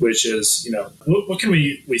 which is, what can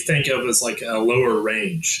we think of as like a lower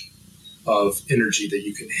range of energy that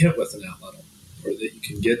you can hit with an atlatl, or that you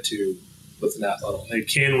can get to with an atlatl? And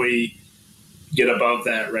can we get above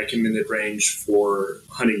that recommended range for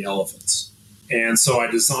hunting elephants? And so I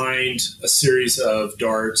designed a series of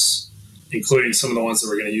darts, including some of the ones that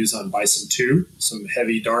we're going to use on Bison 2, some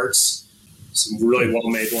heavy darts, some really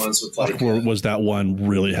well-made ones with like... Was that one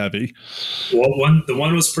really heavy? Well, the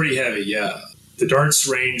one was pretty heavy, yeah. The darts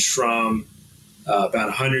range from about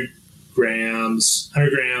 100 grams,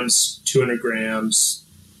 200 grams,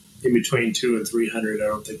 in between 200 and 300. I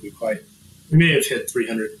don't think we may have hit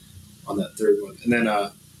 300 on that third one. And then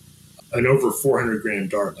an over 400 gram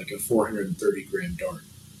dart, like a 430 gram dart.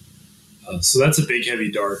 So that's a big,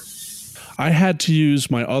 heavy dart. I had to use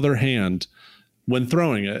my other hand when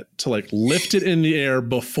throwing it to like lift it in the air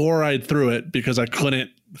before I threw it, because I couldn't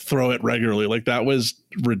throw it regularly. Like, that was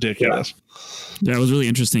ridiculous. Yeah, it was really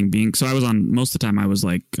interesting so I was most of the time I was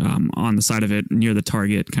like on the side of it near the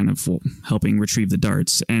target, kind of helping retrieve the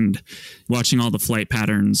darts and watching all the flight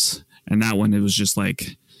patterns. And that one, it was just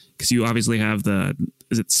like, because you obviously have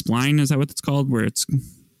is it spline? Is that what it's called? Where it's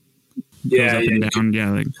goes up and down.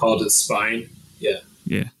 Yeah. Like, called it spine. Yeah.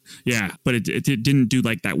 Yeah. Yeah. But it didn't do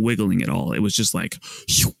like that wiggling at all. It was just like,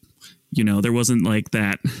 there wasn't like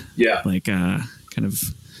that. Yeah. Like kind of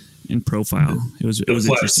in profile. It was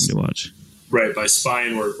interesting to watch. Right. By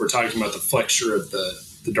spine, we're talking about the flexure of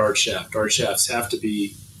the dart shaft. Dart shafts have to be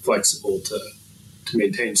flexible to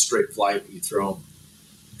maintain straight flight when you throw them,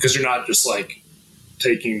 because you're not just like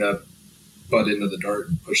taking the butt into the dart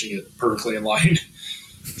and pushing it perfectly in line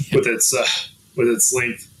with its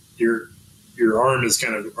length. Your arm is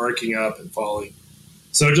kind of arcing up and falling.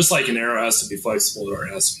 So just like an arrow has to be flexible, the dart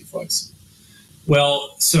has to be flexible.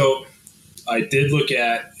 Well, so I did look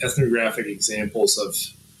at ethnographic examples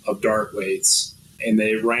of dart weights, and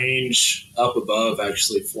they range up above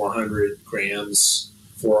actually 400 grams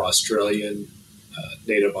for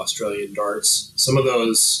native Australian darts. Some of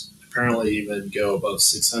those apparently even go above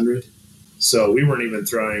 600. So we weren't even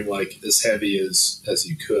throwing like as heavy as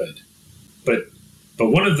you could. But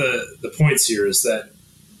one of the points here is that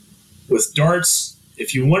with darts,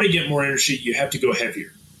 if you want to get more energy, you have to go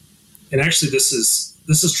heavier. And actually, this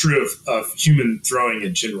is true of human throwing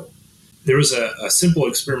in general. There was a simple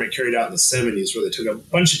experiment carried out in the 70s where they took a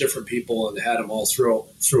bunch of different people and had them all throw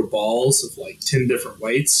balls of like 10 different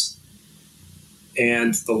weights.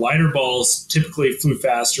 And the lighter balls typically flew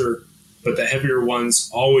faster, but the heavier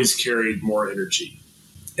ones always carried more energy.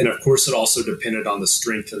 And of course, it also depended on the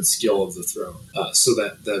strength and skill of the throw. So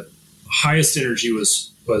that the highest energy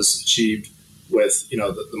was achieved with,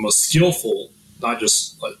 the most skillful, not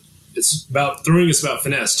just like, throwing is about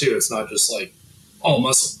finesse too. It's not just like all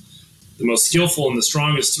muscle. The most skillful and the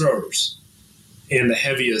strongest throwers and the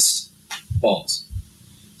heaviest balls.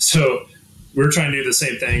 So we're trying to do the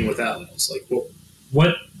same thing with atlatls. Like,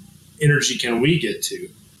 what energy can we get to?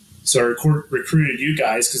 So I recruited you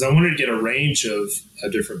guys because I wanted to get a range of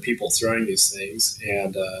different people throwing these things,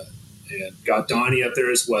 and got Donnie up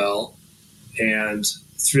there as well, and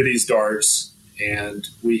threw these darts, and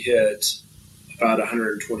we hit about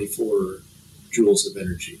 124 joules of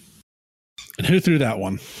energy. And who threw that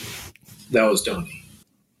one? That was Donnie.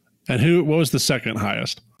 And what was the second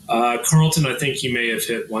highest? Carlton, I think he may have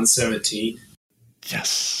hit 117.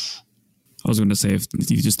 Yes. I was going to say, if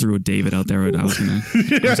you just threw a David out there, I was going to laugh.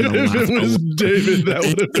 If it was David, that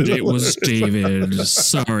would have been It was David.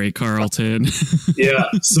 Sorry, Carlton. Yeah.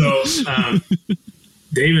 So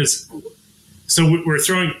we're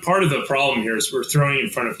throwing, part of the problem here is we're throwing in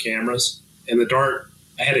front of cameras, and the dart,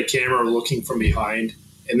 I had a camera looking from behind,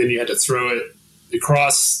 and then you had to throw it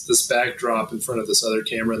across this backdrop in front of this other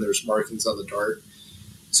camera, and there's markings on the dart.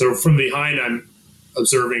 So from behind, I'm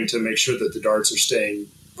observing to make sure that the darts are staying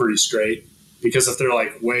pretty straight, because if they're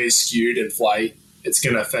like way skewed in flight, it's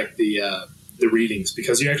going to affect the readings,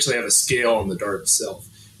 because you actually have a scale on the dart itself.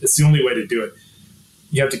 It's the only way to do it.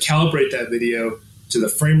 You have to calibrate that video to the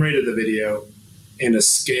frame rate of the video and a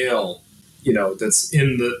scale, that's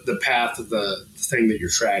in the path of the thing that you're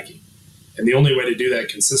tracking. And the only way to do that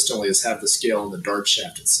consistently is have the scale on the dart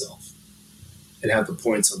shaft itself and have the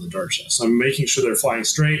points on the dart shaft. So I'm making sure they're flying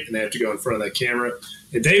straight, and they have to go in front of that camera.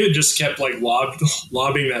 And David just kept like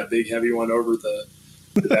lobbing that big heavy one over the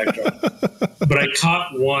backdrop. But I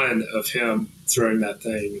caught one of him throwing that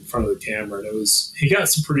thing in front of the camera, and he got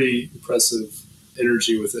some pretty impressive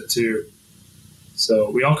energy with it too. So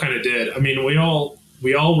we all kind of did. I mean, we all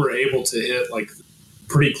were able to hit like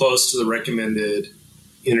pretty close to the recommended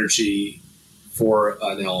energy for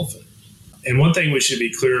an elephant. And one thing we should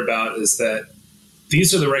be clear about is that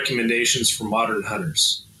these are the recommendations for modern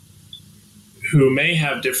hunters. who may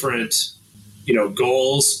have different,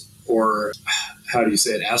 goals or how do you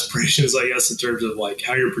say it, aspirations, I guess, in terms of like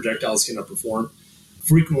how your projectile is going to perform.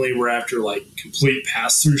 Frequently, we're after like complete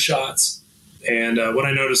pass-through shots. And what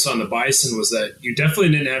I noticed on the Bison was that you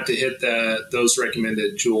definitely didn't have to hit those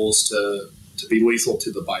recommended joules to be lethal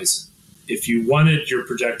to the Bison. If you wanted your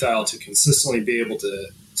projectile to consistently be able to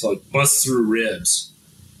like bust through ribs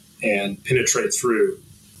and penetrate through,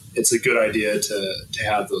 it's a good idea to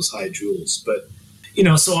have those high joules. But,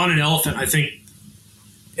 so on an elephant, I think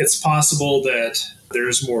it's possible that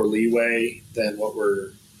there's more leeway than what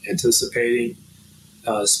we're anticipating,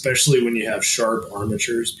 especially when you have sharp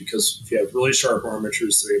armatures, because if you have really sharp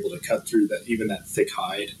armatures, they're able to cut through that thick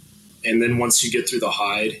hide. And then once you get through the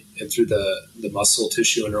hide and through the muscle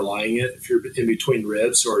tissue underlying it, if you're in between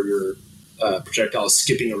ribs or your projectile is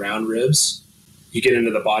skipping around ribs, you get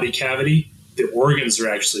into the body cavity, the organs are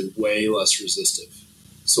actually way less resistive.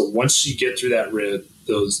 So once you get through that rib,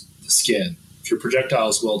 the skin, if your projectile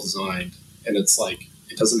is well designed and it's like,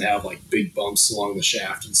 it doesn't have like big bumps along the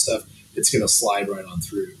shaft and stuff, it's going to slide right on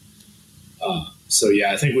through. So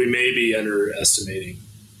yeah, I think we may be underestimating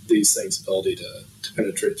these things' ability to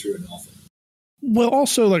penetrate through an elephant. Well,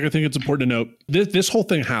 also, like, I think it's important to note this whole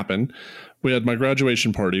thing happened. We had my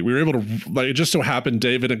graduation party. We were able to, like, it just so happened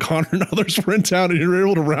David and Connor and others were in town, and you were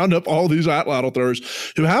able to round up all these atlatl throwers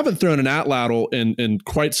who haven't thrown an atlatl in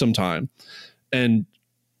quite some time, and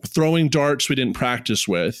throwing darts we didn't practice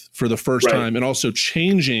with for the first time, and also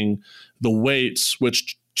changing the weights,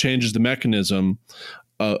 which changes the mechanism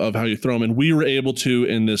of how you throw them. And we were able to,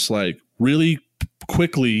 in this like really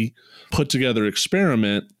quickly put together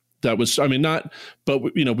experiment that was, I mean, not, but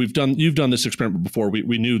you've done this experiment before.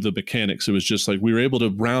 We knew the mechanics. It was just like, we were able to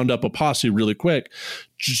round up a posse really quick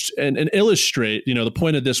and illustrate, the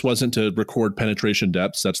point of this wasn't to record penetration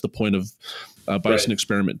depths. That's the point of Bison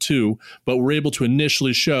experiment 2, but we're able to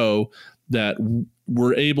initially show that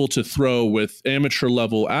we're able to throw with amateur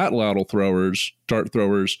level atlatl throwers, dart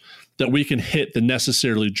throwers, that we can hit the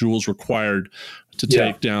necessarily joules required to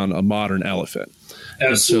take down a modern elephant.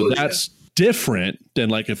 Absolutely. And so that's different than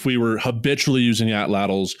like if we were habitually using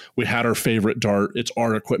atlatls, we had our favorite dart, it's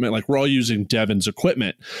our equipment. Like we're all using Devin's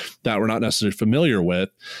equipment that we're not necessarily familiar with,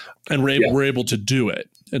 and we're able to do it.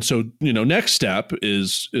 And so, next step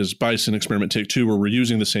is Bison experiment take 2, where we're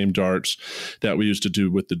using the same darts that we used to do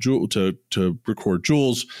with the joule to record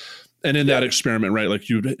joules. And in that experiment, right, like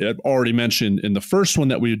you had already mentioned in the first one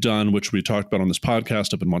that we had done, which we talked about on this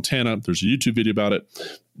podcast up in Montana, there's a YouTube video about it.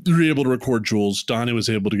 We were able to record joules. Donnie was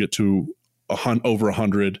able to get to over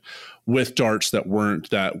 100 with darts that weren't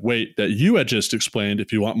that weight that you had just explained.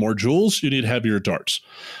 If you want more joules, you need heavier darts.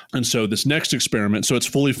 And so this next experiment, so it's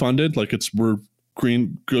fully funded, like we're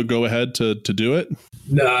green, go ahead to do it?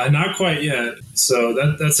 No, not quite yet. So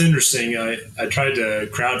that's interesting. I tried to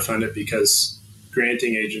crowdfund it because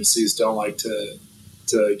granting agencies don't like to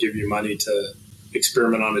give you money to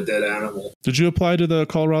experiment on a dead animal. Did you apply to the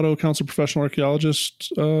Colorado Council of Professional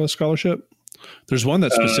Archaeologists scholarship? There's one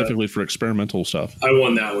that's specifically for experimental stuff. I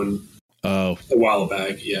won that one a while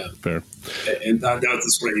back, yeah. Fair. And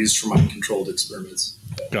that's what I used for my controlled experiments.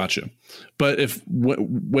 Gotcha. But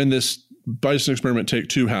when this Bison experiment take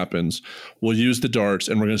 2 happens, we'll use the darts,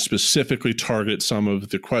 and we're going to specifically target some of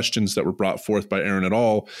the questions that were brought forth by Aaron et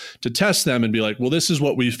al. To test them and be like, well, this is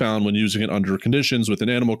what we found when using it under conditions with an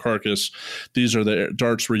animal carcass. These are the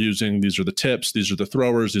darts we're using. These are the tips. These are the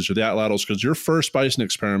throwers. These are the atlatls. Because your first Bison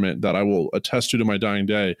experiment that I will attest to my dying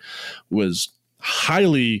day was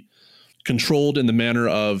highly controlled in the manner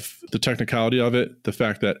of the technicality of it, the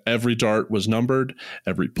fact that every dart was numbered,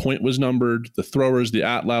 every point was numbered, the throwers, the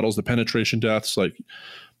atlatls, the penetration depths, like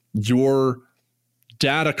your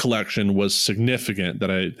data collection was significant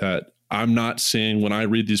that I'm not seeing when I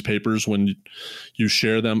read these papers, when you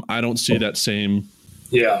share them, I don't see that same.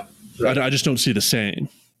 Yeah. Right. I just don't see the same.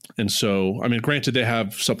 And so, I mean, granted, they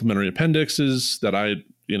have supplementary appendixes that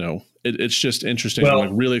it's just interesting. Well, I'm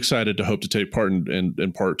like really excited to hope to take part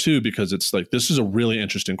in part 2, because it's like, this is a really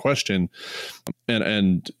interesting question.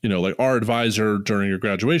 And like our advisor during your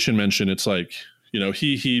graduation mentioned, it's like,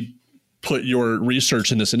 he put your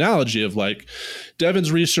research in this analogy of like,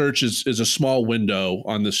 Devin's research is a small window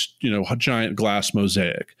on this, giant glass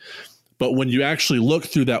mosaic. But when you actually look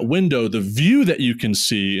through that window, the view that you can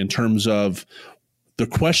see in terms of the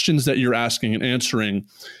questions that you're asking and answering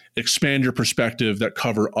expand your perspective that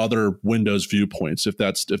cover other windows viewpoints, if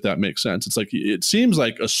that makes sense. It's like, it seems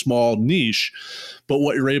like a small niche, but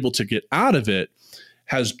what you're able to get out of it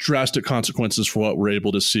has drastic consequences for what we're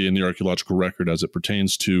able to see in the archaeological record as it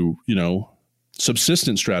pertains to,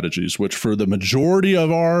 subsistence strategies, which for the majority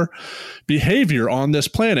of our behavior on this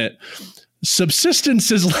planet,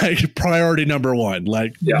 subsistence is like priority number one,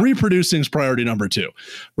 like reproducing is priority number two,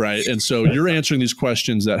 right? And so you're answering these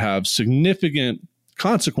questions that have significant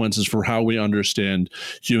consequences for how we understand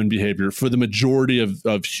human behavior for the majority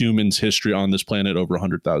of humans' history on this planet over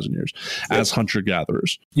 100,000 years as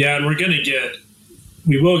hunter-gatherers. Yeah, and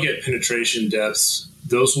we will get penetration depths.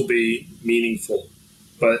 Those will be meaningful.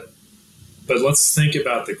 But let's think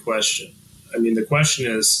about the question. I mean, the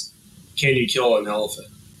question is, can you kill an elephant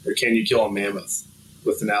or can you kill a mammoth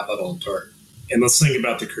with an outlet on dart? And let's think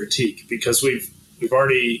about the critique, because we've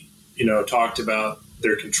already, talked about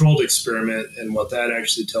their controlled experiment and what that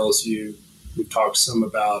actually tells you. We've talked some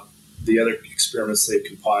about the other experiments they've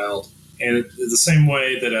compiled. And the same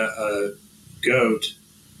way that a goat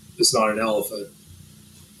is not an elephant,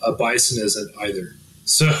 a bison isn't either.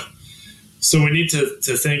 So we need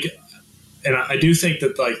to think, and I do think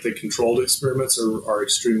that like the controlled experiments are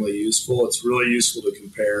extremely useful. It's really useful to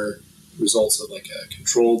compare results of like a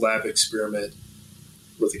controlled lab experiment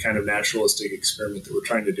with the kind of naturalistic experiment that we're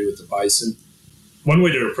trying to do with the bison. One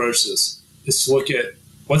way to approach this is to look at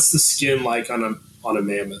what's the skin like on a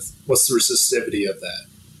mammoth? What's the resistivity of that?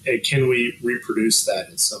 And can we reproduce that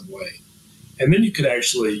in some way? And then you could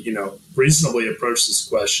actually, reasonably approach this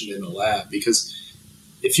question in a lab, because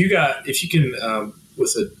if you can,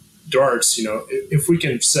 with the darts, if we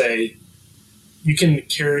can say you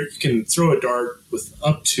can throw a dart with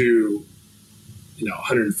up to,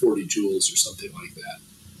 140 joules or something like that,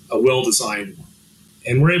 a well-designed one,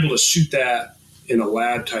 and we're able to shoot that in a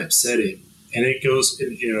lab type setting, and it goes,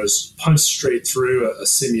 it's punched straight through a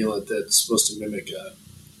simulant that's supposed to mimic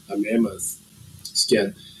a mammoth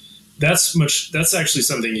skin. That's actually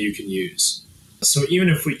something you can use. So even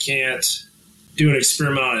if we can't do an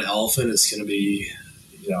experiment on an elephant, it's going to be,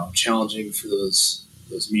 challenging for those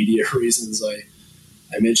media reasons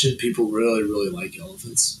I mentioned. People really, really like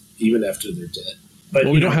elephants, even after they're dead. But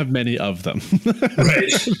we don't have many of them.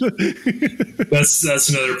 Right. That's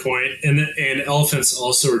another point. And elephants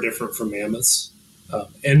also are different from mammoths.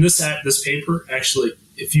 And this paper, actually,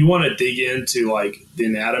 if you want to dig into like the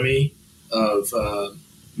anatomy of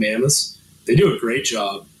mammoths, they do a great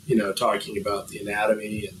job, talking about the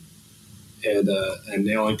anatomy and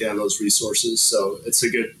nailing down those resources. So it's a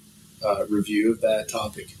good review of that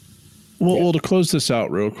topic. Well, to close this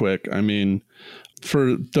out real quick, I mean,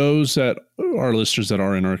 for those that are listeners that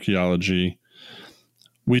are in archaeology,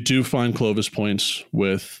 we do find Clovis points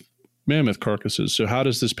with mammoth carcasses. So how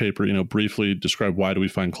does this paper, briefly describe why do we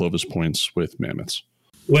find Clovis points with mammoths?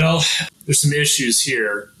 Well, there's some issues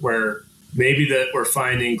here where maybe that we're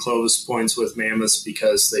finding Clovis points with mammoths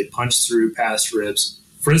because they punch through past ribs.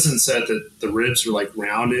 Friesen said that the ribs are like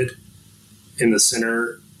rounded in the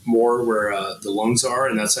center more where the lungs are,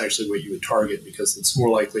 and that's actually what you would target because it's more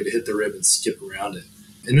likely to hit the rib and skip around it.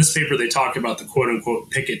 In this paper, they talk about the quote-unquote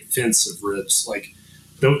picket fence of ribs. Like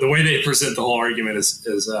the way they present the whole argument is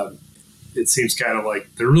it seems kind of like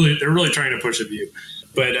they're really trying to push a view.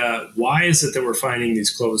 But why is it that we're finding these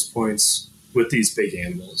Clovis points with these big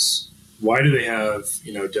animals? Why do they have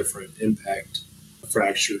different impact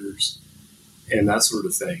fractures and that sort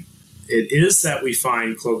of thing? It is that we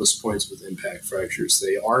find Clovis points with impact fractures.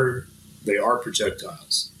 They are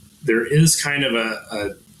projectiles. There is kind of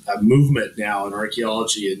a movement now in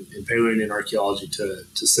archaeology and Paleontology archaeology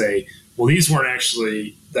to say, well, these weren't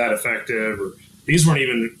actually that effective, or these weren't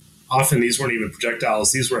even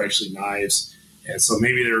projectiles. These were actually knives. And so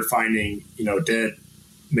maybe they're finding, dead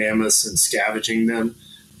mammoths and scavenging them.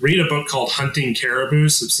 Read a book called Hunting Caribou,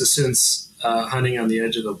 Subsistence Hunting on the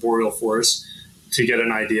Edge of the Boreal Forest, to get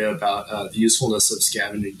an idea about the usefulness of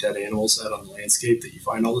scavenging dead animals out on the landscape that you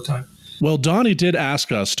find all the time. Well, Donnie did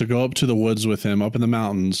ask us to go up to the woods with him up in the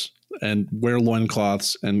mountains and wear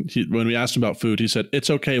loincloths. And when we asked him about food, he said, it's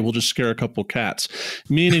okay. We'll just scare a couple cats,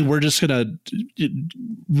 meaning we're just going to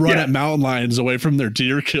run at mountain lions away from their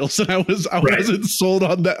deer kills. And I wasn't sold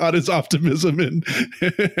on that, on his optimism and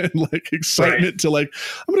like excitement to like,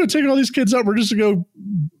 I'm going to take all these kids up. We're just going to go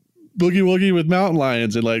boogie woogie with mountain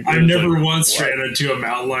lions. And like, I've never once ran into a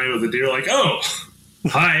mountain lion with a deer like, oh,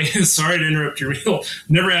 hi, sorry to interrupt your meal.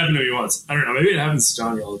 Never happened to me once. I don't know. Maybe it happens to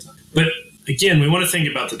Johnny all the time. But again, we want to think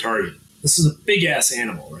about the target. This is a big ass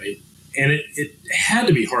animal, right? And it had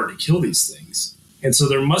to be hard to kill these things. And so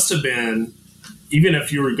there must have been, even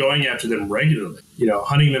if you were going after them regularly,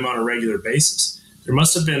 hunting them on a regular basis, there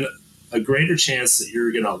must have been a greater chance that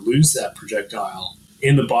you're going to lose that projectile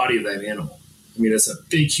in the body of that animal. I mean, it's a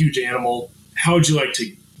big, huge animal. How would you like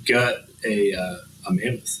to gut a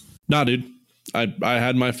mammoth? Nah, dude. I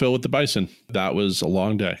had my fill with the bison. That was a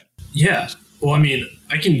long day. Yeah. Well, I mean,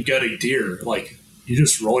 I can gut a deer like you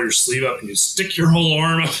just roll your sleeve up and you stick your whole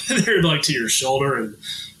arm up in there like to your shoulder and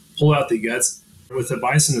pull out the guts. With the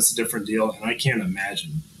bison, it's a different deal, and I can't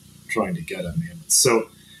imagine trying to gut a mammoth. So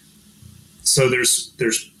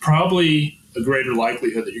there's probably a greater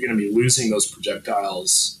likelihood that you're going to be losing those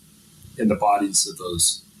projectiles in the bodies of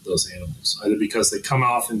those animals, either because they come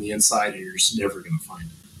off in the inside and you're just never going to find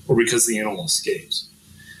them, or because the animal escapes.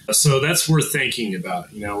 So that's worth thinking about.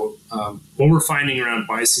 What we're finding around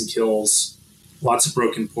bison kills, lots of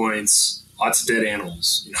broken points, lots of dead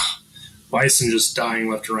animals. Bison just dying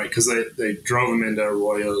left and right because they drove them into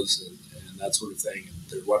arroyos and that sort of thing. And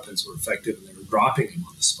their weapons were effective and they were dropping them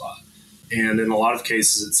on the spot. And in a lot of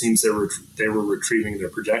cases, it seems they were retrieving their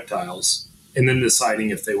projectiles and then deciding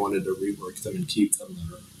if they wanted to rework them and keep them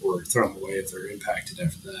or throw them away if they're impacted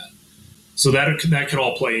after that. So that could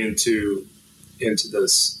all play into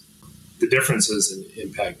this, the differences in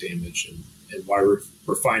impact damage and why we're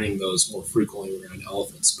finding those more frequently around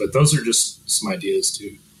elephants. But those are just some ideas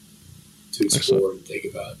to explore and think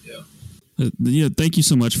about. Yeah. Thank you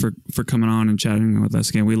so much for coming on and chatting with us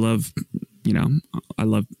again. We love, I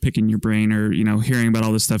love picking your brain or, hearing about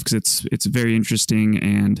all this stuff because it's very interesting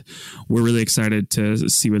and we're really excited to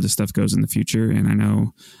see where this stuff goes in the future. And I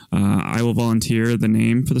know I will volunteer the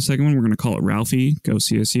name for the second one. We're going to call it Ralphie. Go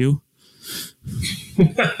CSU.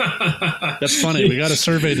 That's funny. We got a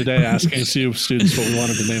survey today asking CU students what we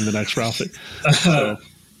wanted to name the next Ralphie. So.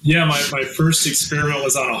 Yeah, my first experiment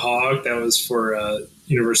was on a hog. That was for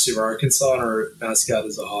University of Arkansas, and our mascot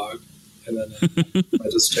is a hog. And then my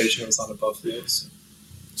dissertation was on a buffalo. So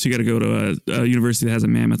you got to go to a university that has a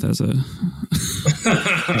mammoth as a...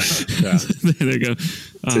 There you go.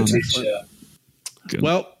 To teach, yeah. Good.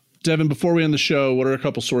 Well, Devin, before we end the show, what are a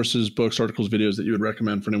couple sources, books, articles, videos that you would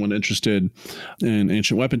recommend for anyone interested in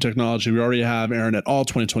ancient weapon technology? We already have Aaron et al.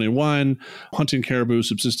 2021, Hunting Caribou,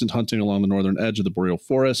 Subsistent Hunting Along the Northern Edge of the Boreal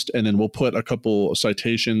Forest. And then we'll put a couple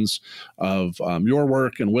citations of your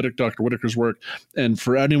work and Dr. Whitaker's work. And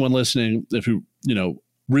for anyone listening, if you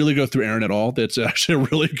really go through Aaron et al. That's actually a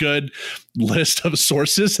really good list of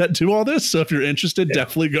sources that do all this. So if you're interested,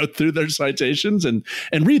 definitely go through their citations and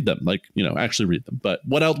read them, actually read them. But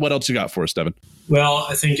what else you got for us, Devin? Well,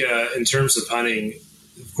 I think in terms of hunting,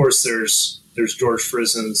 of course, there's George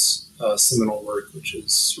Frizen's seminal work, which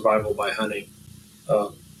is Survival by Hunting.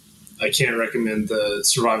 I can't recommend the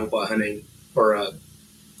Survival by Hunting or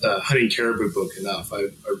Hunting Caribou book enough. I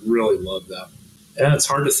really love that one. And it's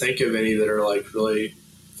hard to think of any that are really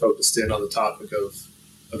focused in on the topic of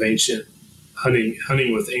ancient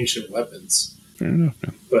hunting with ancient weapons. Fair enough,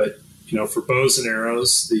 man. But for bows and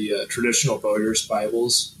arrows, the traditional bowyer's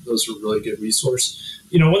Bibles, those are a really good resource.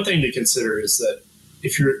 One thing to consider is that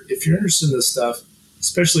if you're interested in this stuff,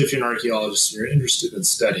 especially if you're an archaeologist and you're interested in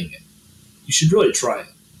studying it, you should really try it.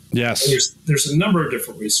 Yes. And there's a number of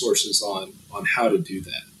different resources on how to do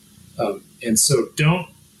that. And so don't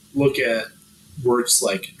look at works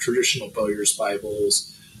like traditional bowyer's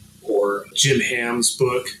Bibles or Jim Ham's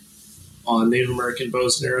book on Native American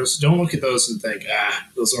bows and arrows. Don't look at those and think,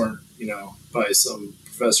 those aren't, by some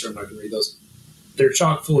professor. I'm not going to read those. They're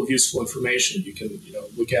chock full of useful information. You can,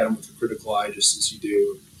 look at them with a critical eye, just as you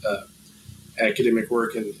do academic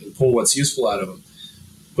work and pull what's useful out of them.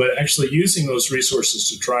 But actually using those resources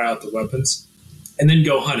to try out the weapons and then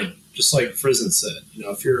go hunting, just like Frizen said.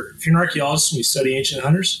 If you're an archaeologist and you study ancient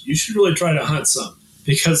hunters, you should really try to hunt some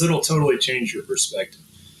because it'll totally change your perspective.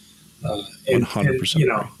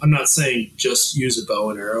 100%. I'm not saying just use a bow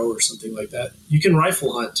and arrow or something like that. You can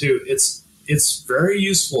rifle hunt too. It's very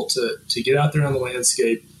useful to get out there on the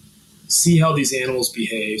landscape, see how these animals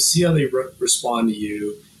behave, see how they respond to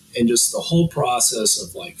you, and just the whole process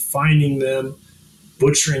of finding them,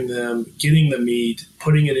 butchering them, getting the meat,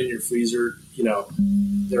 putting it in your freezer.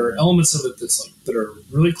 There are elements of it that are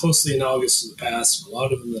really closely analogous to the past, and a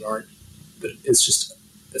lot of them that aren't. But it's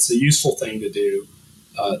a useful thing to do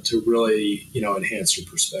to really enhance your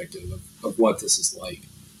perspective of what this is like.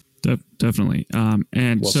 Definitely.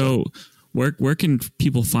 So where can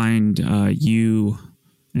people find you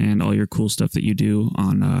and all your cool stuff that you do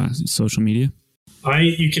on social media?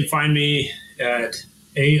 You can find me at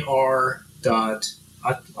ar.atl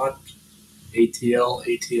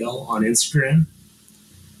on Instagram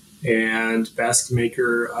and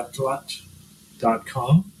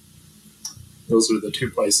basketmakeratlat.com. Those are the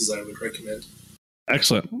two places I would recommend.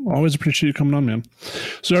 Excellent. Always appreciate you coming on, man.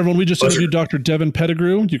 So everyone, we just interviewed Dr. Devin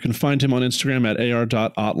Pettigrew. You can find him on Instagram at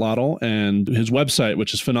ar.atlatl, and his website,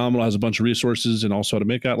 which is phenomenal, has a bunch of resources and also how to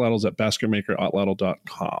make atlatls at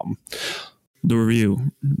basketmakeratlatl.com. The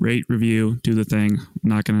review, rate, review, do the thing. I'm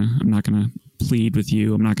not gonna plead with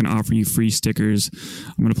you. I'm not going to offer you free stickers.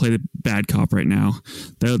 I'm going to play the bad cop right now.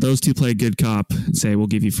 Those two play good cop and say, we'll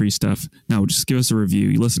give you free stuff. No, just give us a review.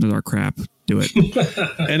 You listen to our crap. Do it.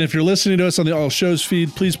 And if you're listening to us on the All Shows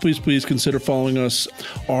feed, please consider following us,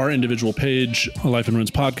 our individual page, A Life in Ruins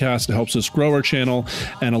Podcast. It helps us grow our channel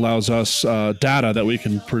and allows us data that we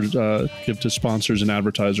can give to sponsors and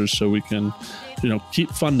advertisers so we can, keep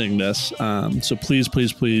funding this. So please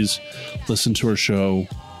listen to our show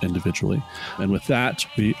individually. And with that,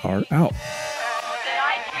 we are out.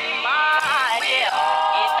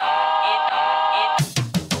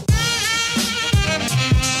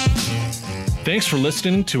 Thanks for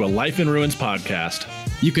listening to A Life in Ruins podcast.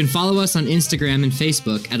 You can follow us on Instagram and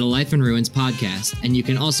Facebook at A Life in Ruins Podcast, and you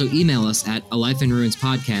can also email us at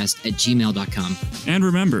alifeinruinspodcast@gmail.com. And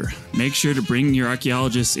remember, make sure to bring your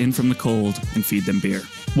archaeologists in from the cold and feed them beer.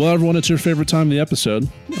 Well, everyone, it's your favorite time of the episode.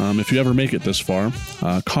 If you ever make it this far,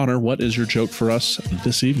 Connor, what is your joke for us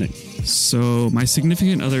this evening? So my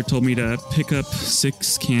significant other told me to pick up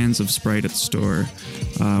 6 cans of Sprite at the store.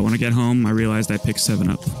 When I get home, I realized I picked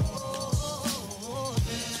 7-Up.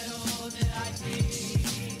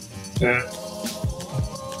 Yeah.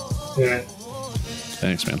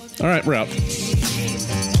 Thanks, man. All right, we're out.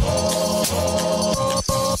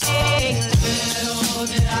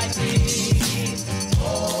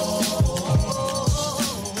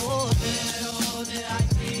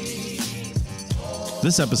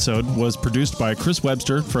 This episode was produced by Chris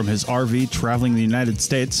Webster from his RV traveling the United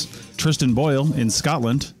States, Tristan Boyle in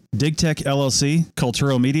Scotland, DigTech LLC,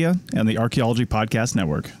 Cultural Media, and the Archaeology Podcast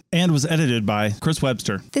Network, and was edited by Chris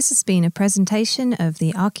Webster. This has been a presentation of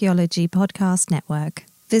the Archaeology Podcast Network.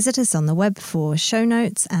 Visit us on the web for show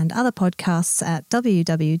notes and other podcasts at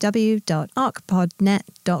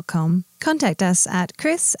www.archpodnet.com. Contact us at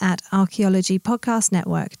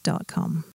chris@archaeologypodcastnetwork.com.